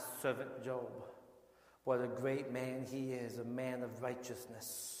at my servant Job. What a great man he is, a man of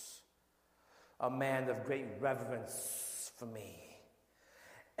righteousness, a man of great reverence for me.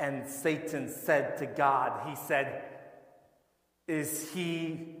 And Satan said to God, he said, is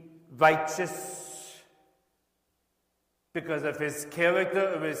he righteous because of his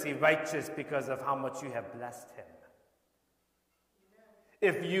character, or is he righteous because of how much you have blessed him?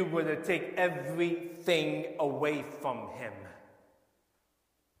 If you were to take everything away from him,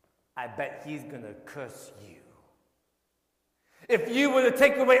 I bet he's going to curse you. If you were to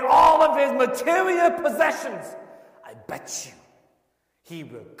take away all of his material possessions, I bet you he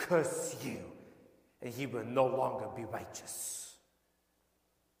will curse you, and he will no longer be righteous.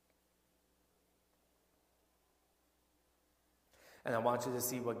 And I want you to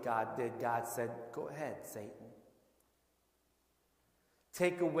see what God did. God said, go ahead, Satan.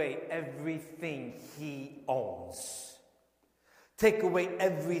 Take away everything he owns. Take away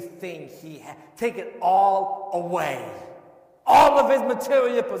everything he has. Take it all away. All of his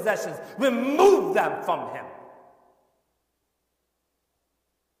material possessions. Remove them from him.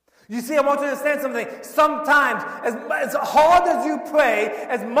 You see, I want you to understand something. Sometimes, as hard as you pray,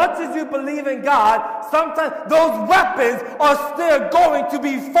 as much as you believe in God, sometimes those weapons are still going to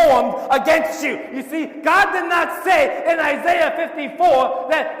be formed against you. You see, God did not say in Isaiah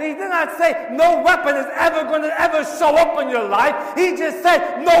 54 that he did not say no weapon is ever going to ever show up in your life. He just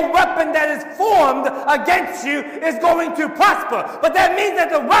said no weapon that is formed against you is going to prosper. But that means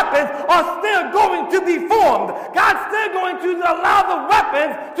that the weapons are still going to be formed. God's still going to allow the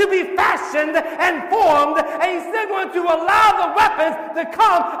weapons to be fashioned and formed, and he's still going to allow the weapons to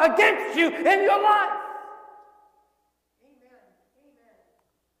come against you in your life. Amen.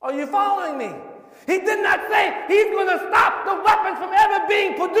 Are you following me? He did not say he's going to stop the weapons from ever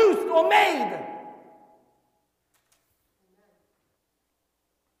being produced or made.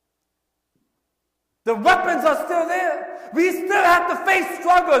 The weapons are still there. We still have to face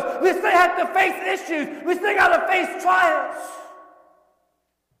struggles. We still have to face issues. We still got to face trials.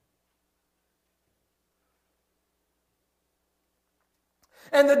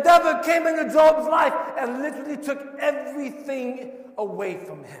 And the devil came into Job's life and literally took everything away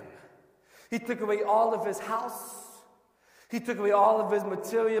from him. He took away all of his house. He took away all of his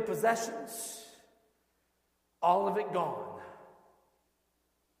material possessions. All of it gone.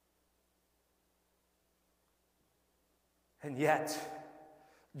 And yet,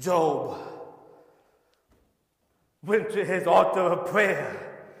 Job went to his altar of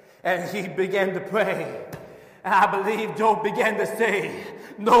prayer and he began to pray. And I believe Job began to say,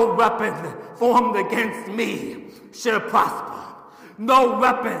 no weapon formed against me shall prosper. No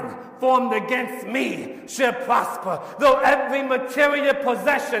weapon formed against me shall prosper. Though every material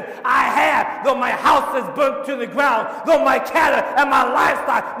possession I have, though my house is burnt to the ground, though my cattle and my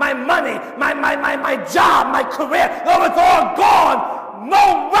livestock, my money, my job, my career, though it's all gone,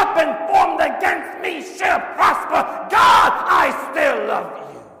 no weapon formed against me shall prosper. God, I still love you.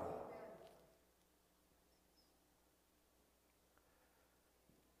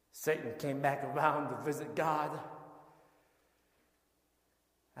 Satan came back around to visit God.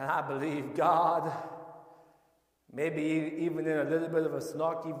 And I believe God, maybe even in a little bit of a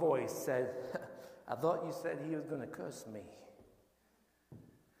snarky voice, said, I thought you said he was going to curse me.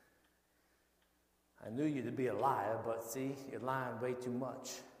 I knew you to be a liar, but see, you're lying way too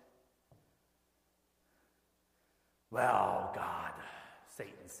much. Well, God,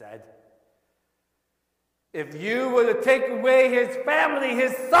 Satan said, if you were to take away his family,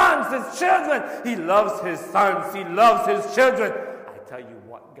 his sons, his children, he loves his sons, he loves his children. I tell you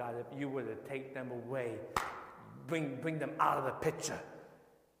what, God, if you were to take them away, bring them out of the picture,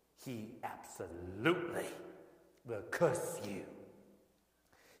 he absolutely will curse you.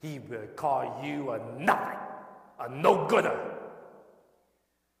 He will call you a nothing, a no-gooder.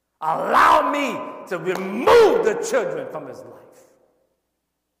 Allow me to remove the children from his life.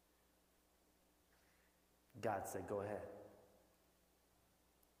 God said, go ahead.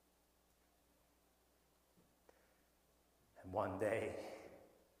 And one day,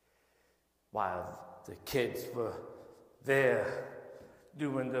 while the kids were there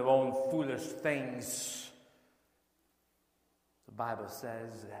doing their own foolish things, the Bible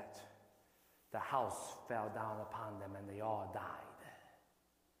says that the house fell down upon them and they all died.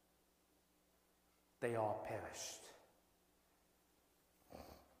 They all perished.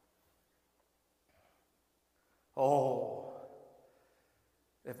 Oh,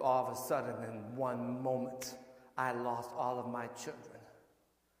 if all of a sudden in one moment I lost all of my children,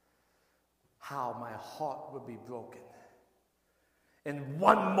 how my heart would be broken. In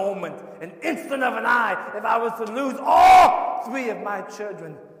one moment, an instant of an eye, if I was to lose all three of my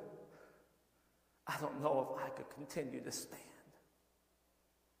children, I don't know if I could continue to stand.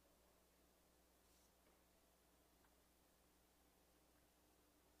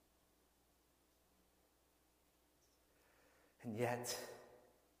 And yet,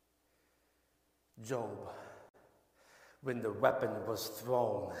 Job, when the weapon was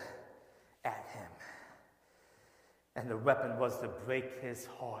thrown at him, and the weapon was to break his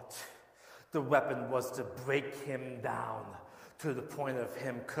heart, the weapon was to break him down to the point of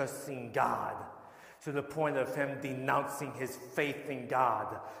him cursing God, to the point of him denouncing his faith in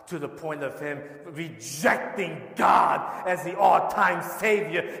God, to the point of him rejecting God as the all-time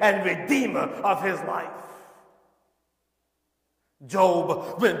Savior and Redeemer of his life.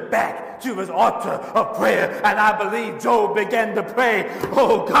 Job went back to his altar of prayer, and I believe Job began to pray,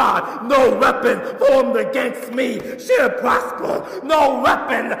 "Oh God, no weapon formed against me shall prosper. No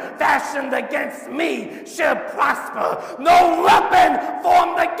weapon fashioned against me shall prosper. No weapon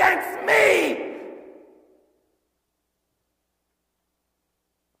formed against me."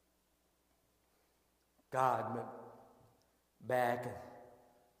 God went back, and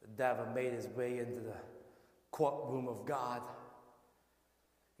the devil made his way into the courtroom of God.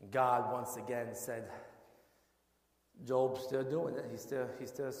 And God once again said, "Job's still doing it. He's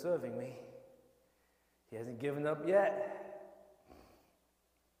still serving me. He hasn't given up yet."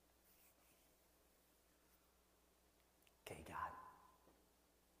 Okay, God,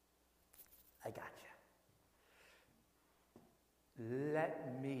 I got you.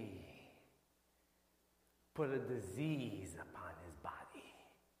 Let me put a disease upon his body.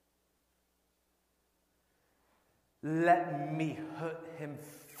 Let me hurt him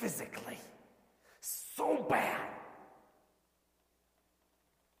physically so bad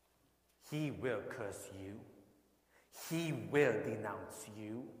he will curse you. He will denounce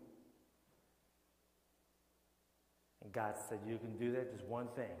you. And God said, "You can do that. Just one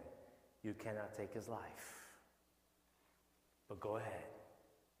thing. You cannot take his life. But go ahead."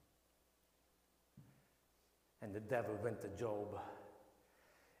 And the devil went to Job.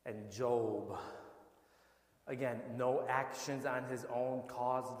 And Job, again, no actions on his own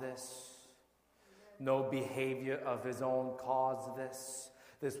caused this. No behavior of his own caused this.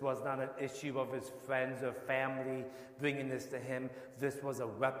 This was not an issue of his friends or family bringing this to him. This was a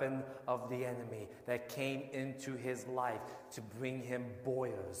weapon of the enemy that came into his life to bring him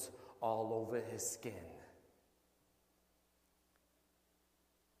boils all over his skin.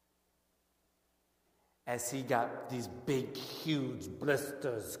 As he got these big, huge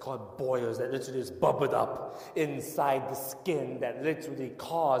blisters called boils that literally just bubbled up inside the skin that literally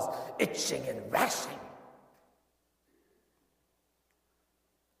caused itching and rashing.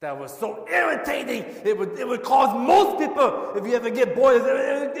 That was so irritating. It would cause most people, if you ever get boils,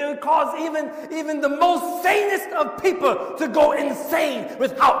 it would cause even the most sanest of people to go insane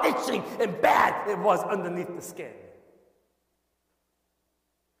with how itching and bad it was underneath the skin.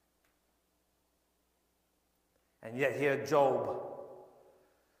 And yet here Job,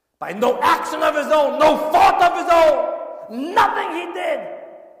 by no action of his own, no fault of his own, nothing he did,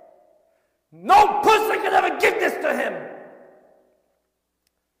 no person could ever give this to him.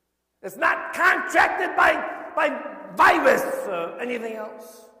 It's not contracted by virus or anything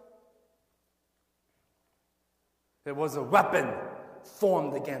else. It was a weapon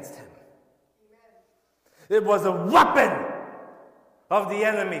formed against him. It was a weapon of the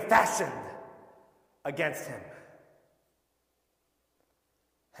enemy fashioned against him.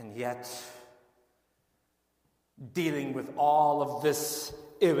 And yet, dealing with all of this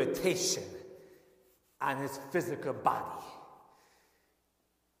irritation on his physical body.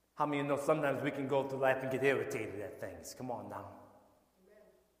 How many of you know sometimes we can go through life and get irritated at things? Come on now.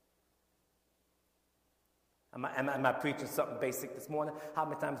 Am I preaching something basic this morning? How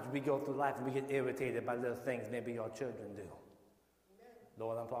many times do we go through life and we get irritated by little things maybe your children do?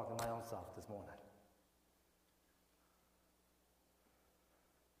 Lord, I'm talking to my own self this morning.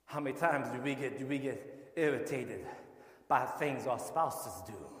 How many times do we get irritated by things our spouses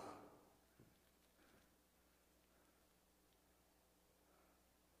do?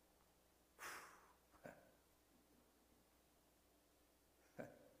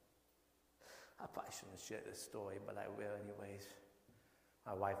 I probably shouldn't share this story, but I will anyways.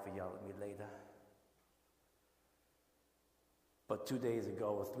 My wife will yell at me later. But 2 days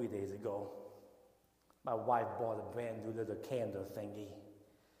ago or 3 days ago, my wife bought a brand new little candle thingy.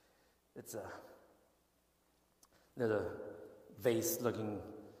 It's a little vase-looking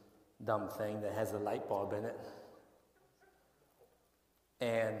dumb thing that has a light bulb in it.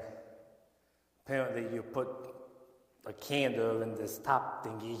 And apparently you put a candle in this top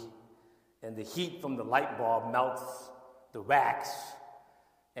thingy, and the heat from the light bulb melts the wax,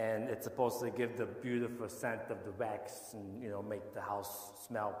 and it's supposed to give the beautiful scent of the wax and, make the house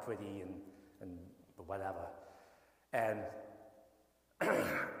smell pretty and whatever. And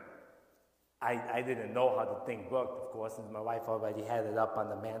I didn't know how the thing worked, of course, and my wife already had it up on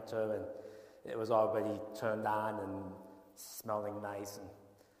the mantle, and it was already turned on and smelling nice. And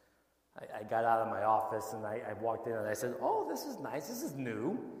I got out of my office, and I walked in, and I said, "Oh, this is nice. This is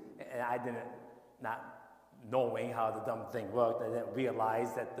new." And I not knowing how the dumb thing worked, I didn't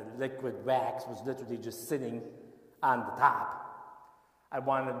realize that the liquid wax was literally just sitting on the top. I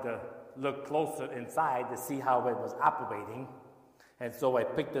wanted to look closer inside to see how it was operating. And so I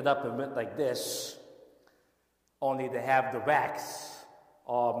picked it up and went like this. only to have the wax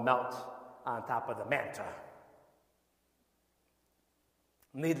all melt on top of the mantra.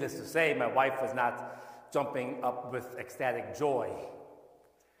 Needless to say, my wife was not jumping up with ecstatic joy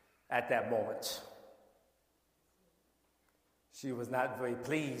at that moment. She was not very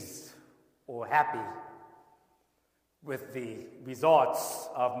pleased or happy with the results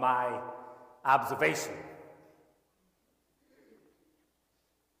of my observation.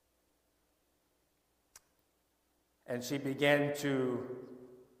 And she began to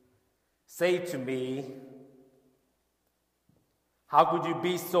say to me, "How could you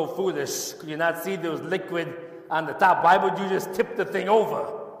be so foolish? Could you not see there was liquid on the top? Why would you just tip the thing over?"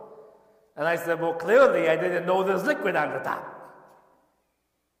 And I said, "Well, clearly I didn't know there was liquid on the top.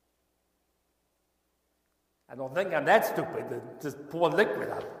 I don't think I'm that stupid to just pour liquid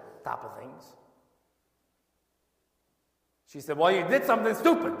on top of things." She said, "Well, you did something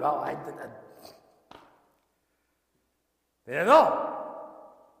stupid." Well, I didn't know.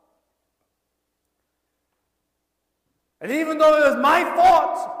 And even though it was my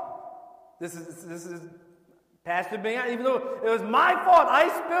fault, this is Pastor being honest, even though it was my fault, I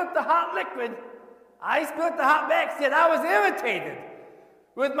spilled the hot liquid, I spilled the hot wax, yet I was irritated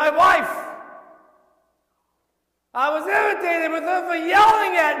with my wife. I was irritated with her for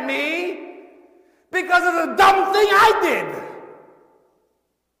yelling at me because of the dumb thing I did.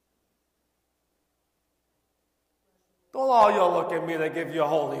 Don't all y'all look at me like if you're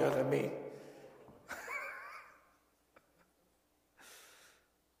holier than me.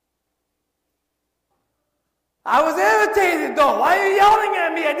 I was irritated though. Why are you yelling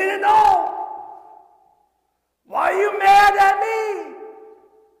at me? I didn't know. Why are you mad at me?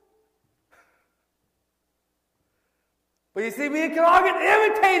 But you see, we can all get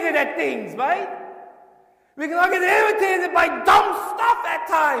irritated at things, right? We can all get irritated by dumb stuff at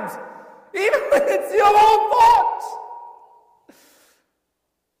times, even when it's your own fault.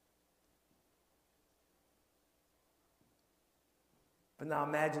 But now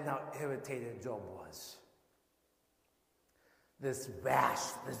imagine how irritated Job was. This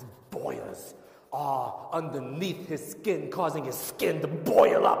rash, this boils underneath his skin, causing his skin to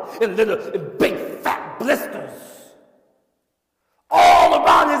boil up in big fat blisters all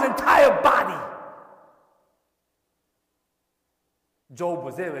around his entire body. Job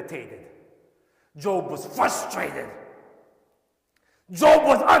was irritated. Job was frustrated. Job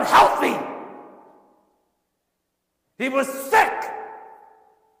was unhealthy. He was sick.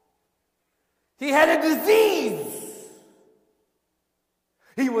 He had a disease.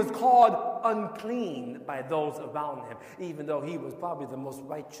 He was called unclean by those around him, even though he was probably the most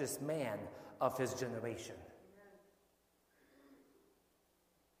righteous man of his generation.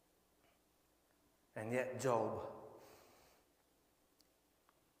 And yet Job,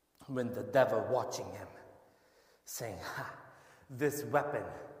 when the devil watching him, saying, "This weapon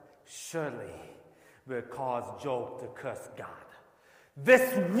surely will cause Job to curse God.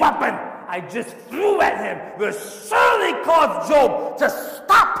 This weapon I just threw at him will surely cause Job to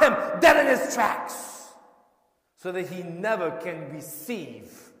stop him dead in his tracks, so that he never can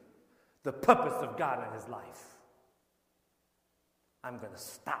receive the purpose of God in his life. I'm going to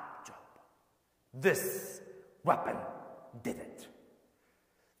stop Job. This weapon did it.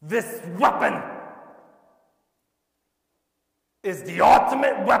 This weapon is the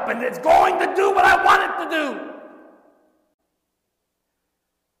ultimate weapon. It's going to do what I want it to do."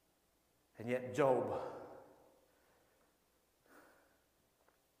 And yet Job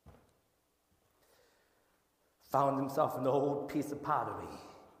found himself an old piece of pottery.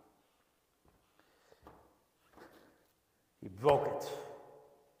 He broke it.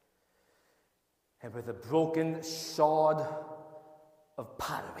 And with a broken shard of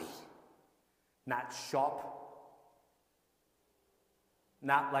pottery, not sharp,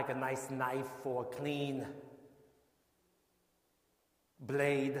 not like a nice knife or a clean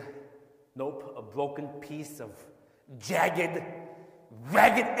blade, nope, a broken piece of jagged,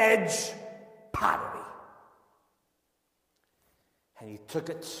 ragged edge pottery. And he took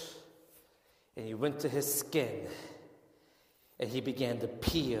it and he went to his skin and he began to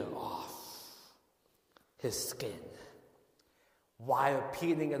peel off his skin. While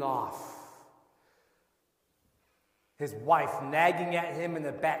peeling it off, his wife nagging at him in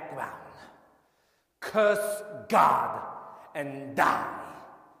the background, "Curse God and die."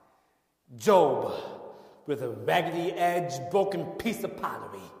 Job, with a raggedy edge, broken piece of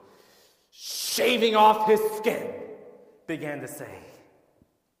pottery, shaving off his skin, began to say,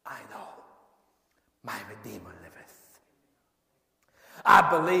 "I know my Redeemer liveth." I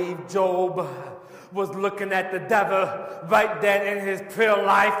believe Job was looking at the devil right then in his prayer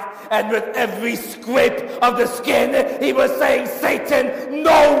life, and with every scrape of the skin, he was saying, Satan,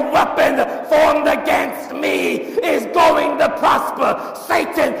 no weapon formed against me is going to prosper.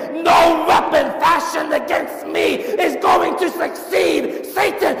 Satan, no weapon fashioned against me is going to succeed.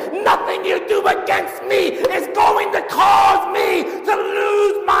 Satan, nothing you do against me is going to cause me to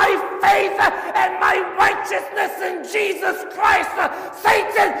lose my faith and my righteousness in Jesus Christ.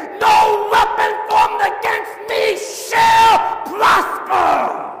 Satan, no weapon formed against me shall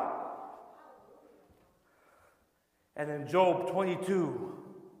prosper. And in Job 22,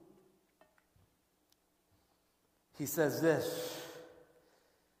 he says this.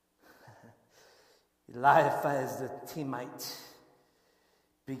 Eliphaz the Temite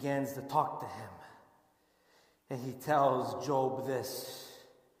begins to talk to him. And he tells Job this.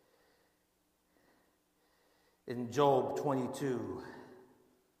 In Job 22,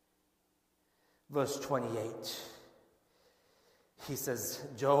 verse 28, he says,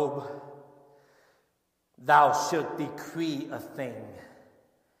 Job, thou shalt decree a thing,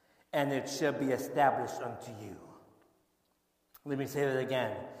 and it shall be established unto you. Let me say that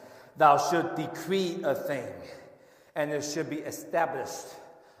again. Thou shalt decree a thing, and it shall be established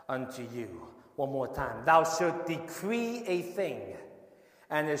unto you. One more time. Thou shalt decree a thing,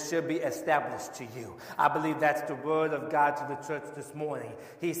 and it shall be established to you. I believe that's the word of God to the church this morning.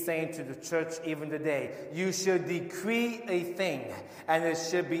 He's saying to the church even today, you should decree a thing, and it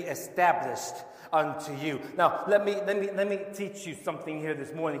should be established unto you. Now, let me teach you something here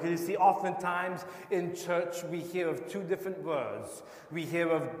this morning. Because you see, oftentimes in church we hear of two different words. We hear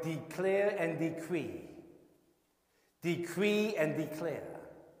of declare and decree. Decree and declare.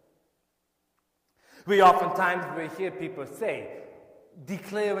 We oftentimes will hear people say,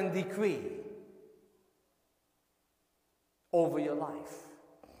 declare and decree over your life.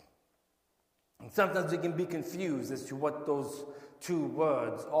 And sometimes we can be confused as to what those two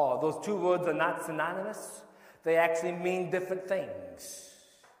words are. Those two words are not synonymous. They actually mean different things.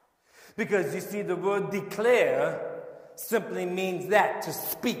 Because you see, the word declare simply means that, to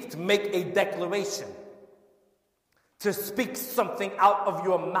speak, to make a declaration. To speak something out of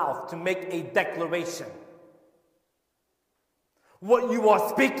your mouth, to make a declaration. What you are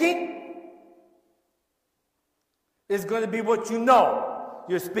speaking is going to be what you know.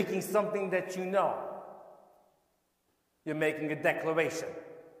 You're speaking something that you know. You're making a declaration.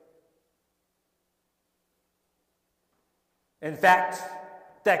 In fact,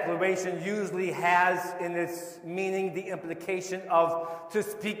 declaration usually has in its meaning the implication of to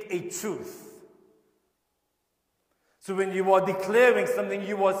speak a truth. So when you are declaring something,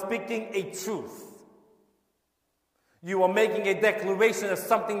 you are speaking a truth. You are making a declaration of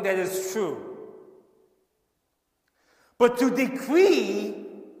something that is true. But to decree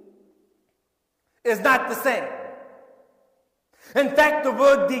is not the same. In fact, the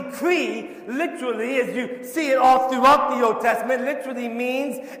word decree literally, as you see it all throughout the Old Testament, literally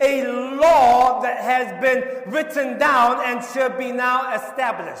means a law that has been written down and shall be now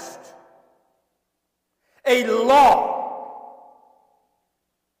established. A law.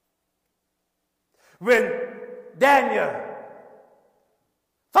 When Daniel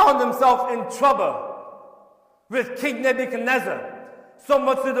found himself in trouble with King Nebuchadnezzar, so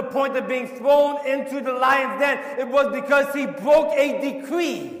much to the point of being thrown into the lion's den, it was because he broke a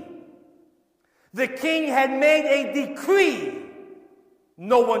decree. The king had made a decree.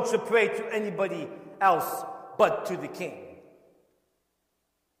 No one should pray to anybody else but to the king.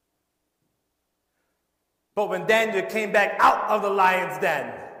 But when Daniel came back out of the lion's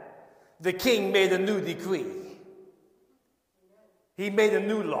den, the king made a new decree. He made a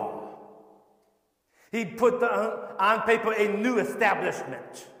new law. He put on paper a new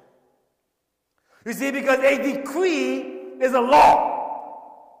establishment. You see, because a decree is a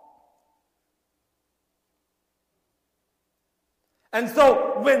law. And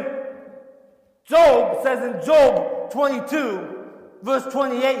so when Job says in Job 22, verse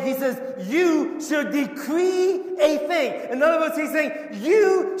 28, he says, you shall decree a thing. In other words, he's saying,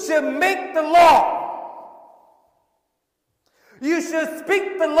 you shall make the law. You shall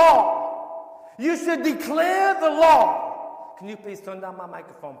speak the law. You should declare the law. Can you please turn down my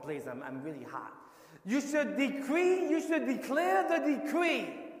microphone, please? I'm really hot. You should decree, you should declare the decree.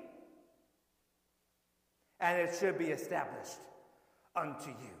 And it should be established unto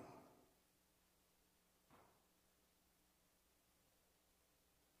you.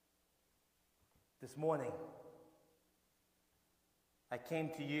 This morning, I came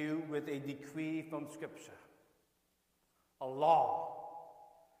to you with a decree from Scripture. A law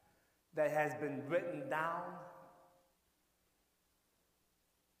that has been written down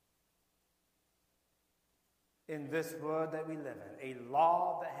in this world that we live in, a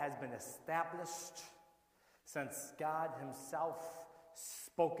law that has been established since God himself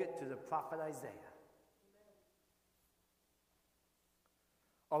spoke it to the prophet Isaiah.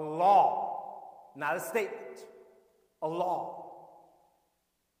 A law, not a statement, a law.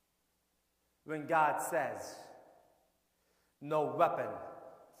 When God says, no weapon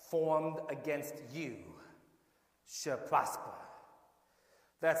formed against you shall prosper.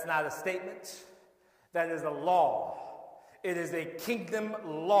 That's not a statement. That is a law. It is a kingdom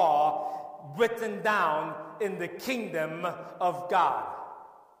law written down in the kingdom of God.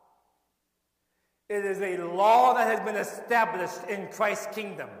 It is a law that has been established in Christ's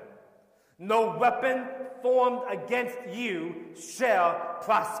kingdom. No weapon formed against you shall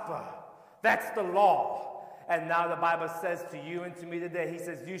prosper. That's the law. And now the Bible says to you and to me today, he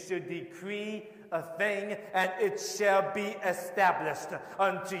says, you should decree a thing and it shall be established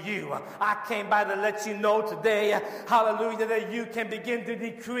unto you. I came by to let you know today, hallelujah, that you can begin to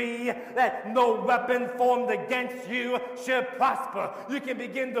decree that no weapon formed against you shall prosper. You can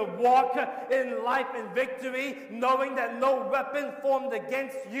begin to walk in life in victory, knowing that no weapon formed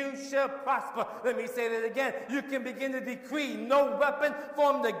against you shall prosper. Let me say that again. You can begin to decree no weapon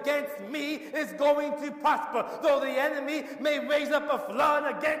formed against me is going to prosper. Though the enemy may raise up a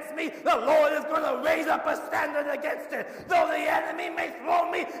flood against me, the Lord is going to raise up a standard against it. Though the enemy may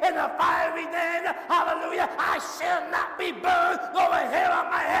throw me in a fiery den, hallelujah, I shall not be burned. Though a hair on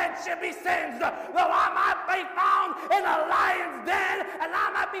my head shall be singed. Though I might be found in a lion's den, and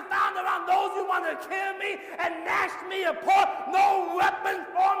I might be found around those who want to kill me and gnash me apart, no weapon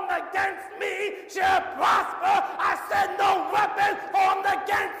formed against me shall prosper. I said no weapon formed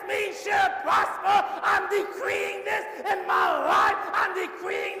against me shall prosper. I'm decreeing this in my life. I'm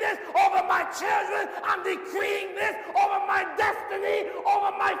decreeing this over my children. I'm decreeing this over my destiny,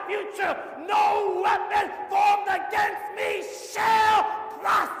 over my future. No weapon formed against me shall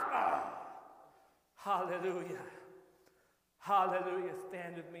prosper. Hallelujah. Hallelujah.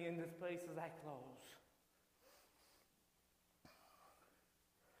 Stand with me in this place as I close.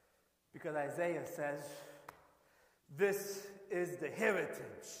 Because Isaiah says, this is the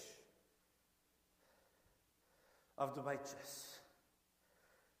heritage of the righteous.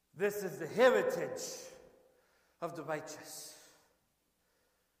 This is the heritage of the righteous.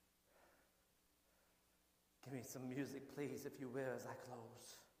 Give me some music, please, if you will, as I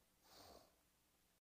close.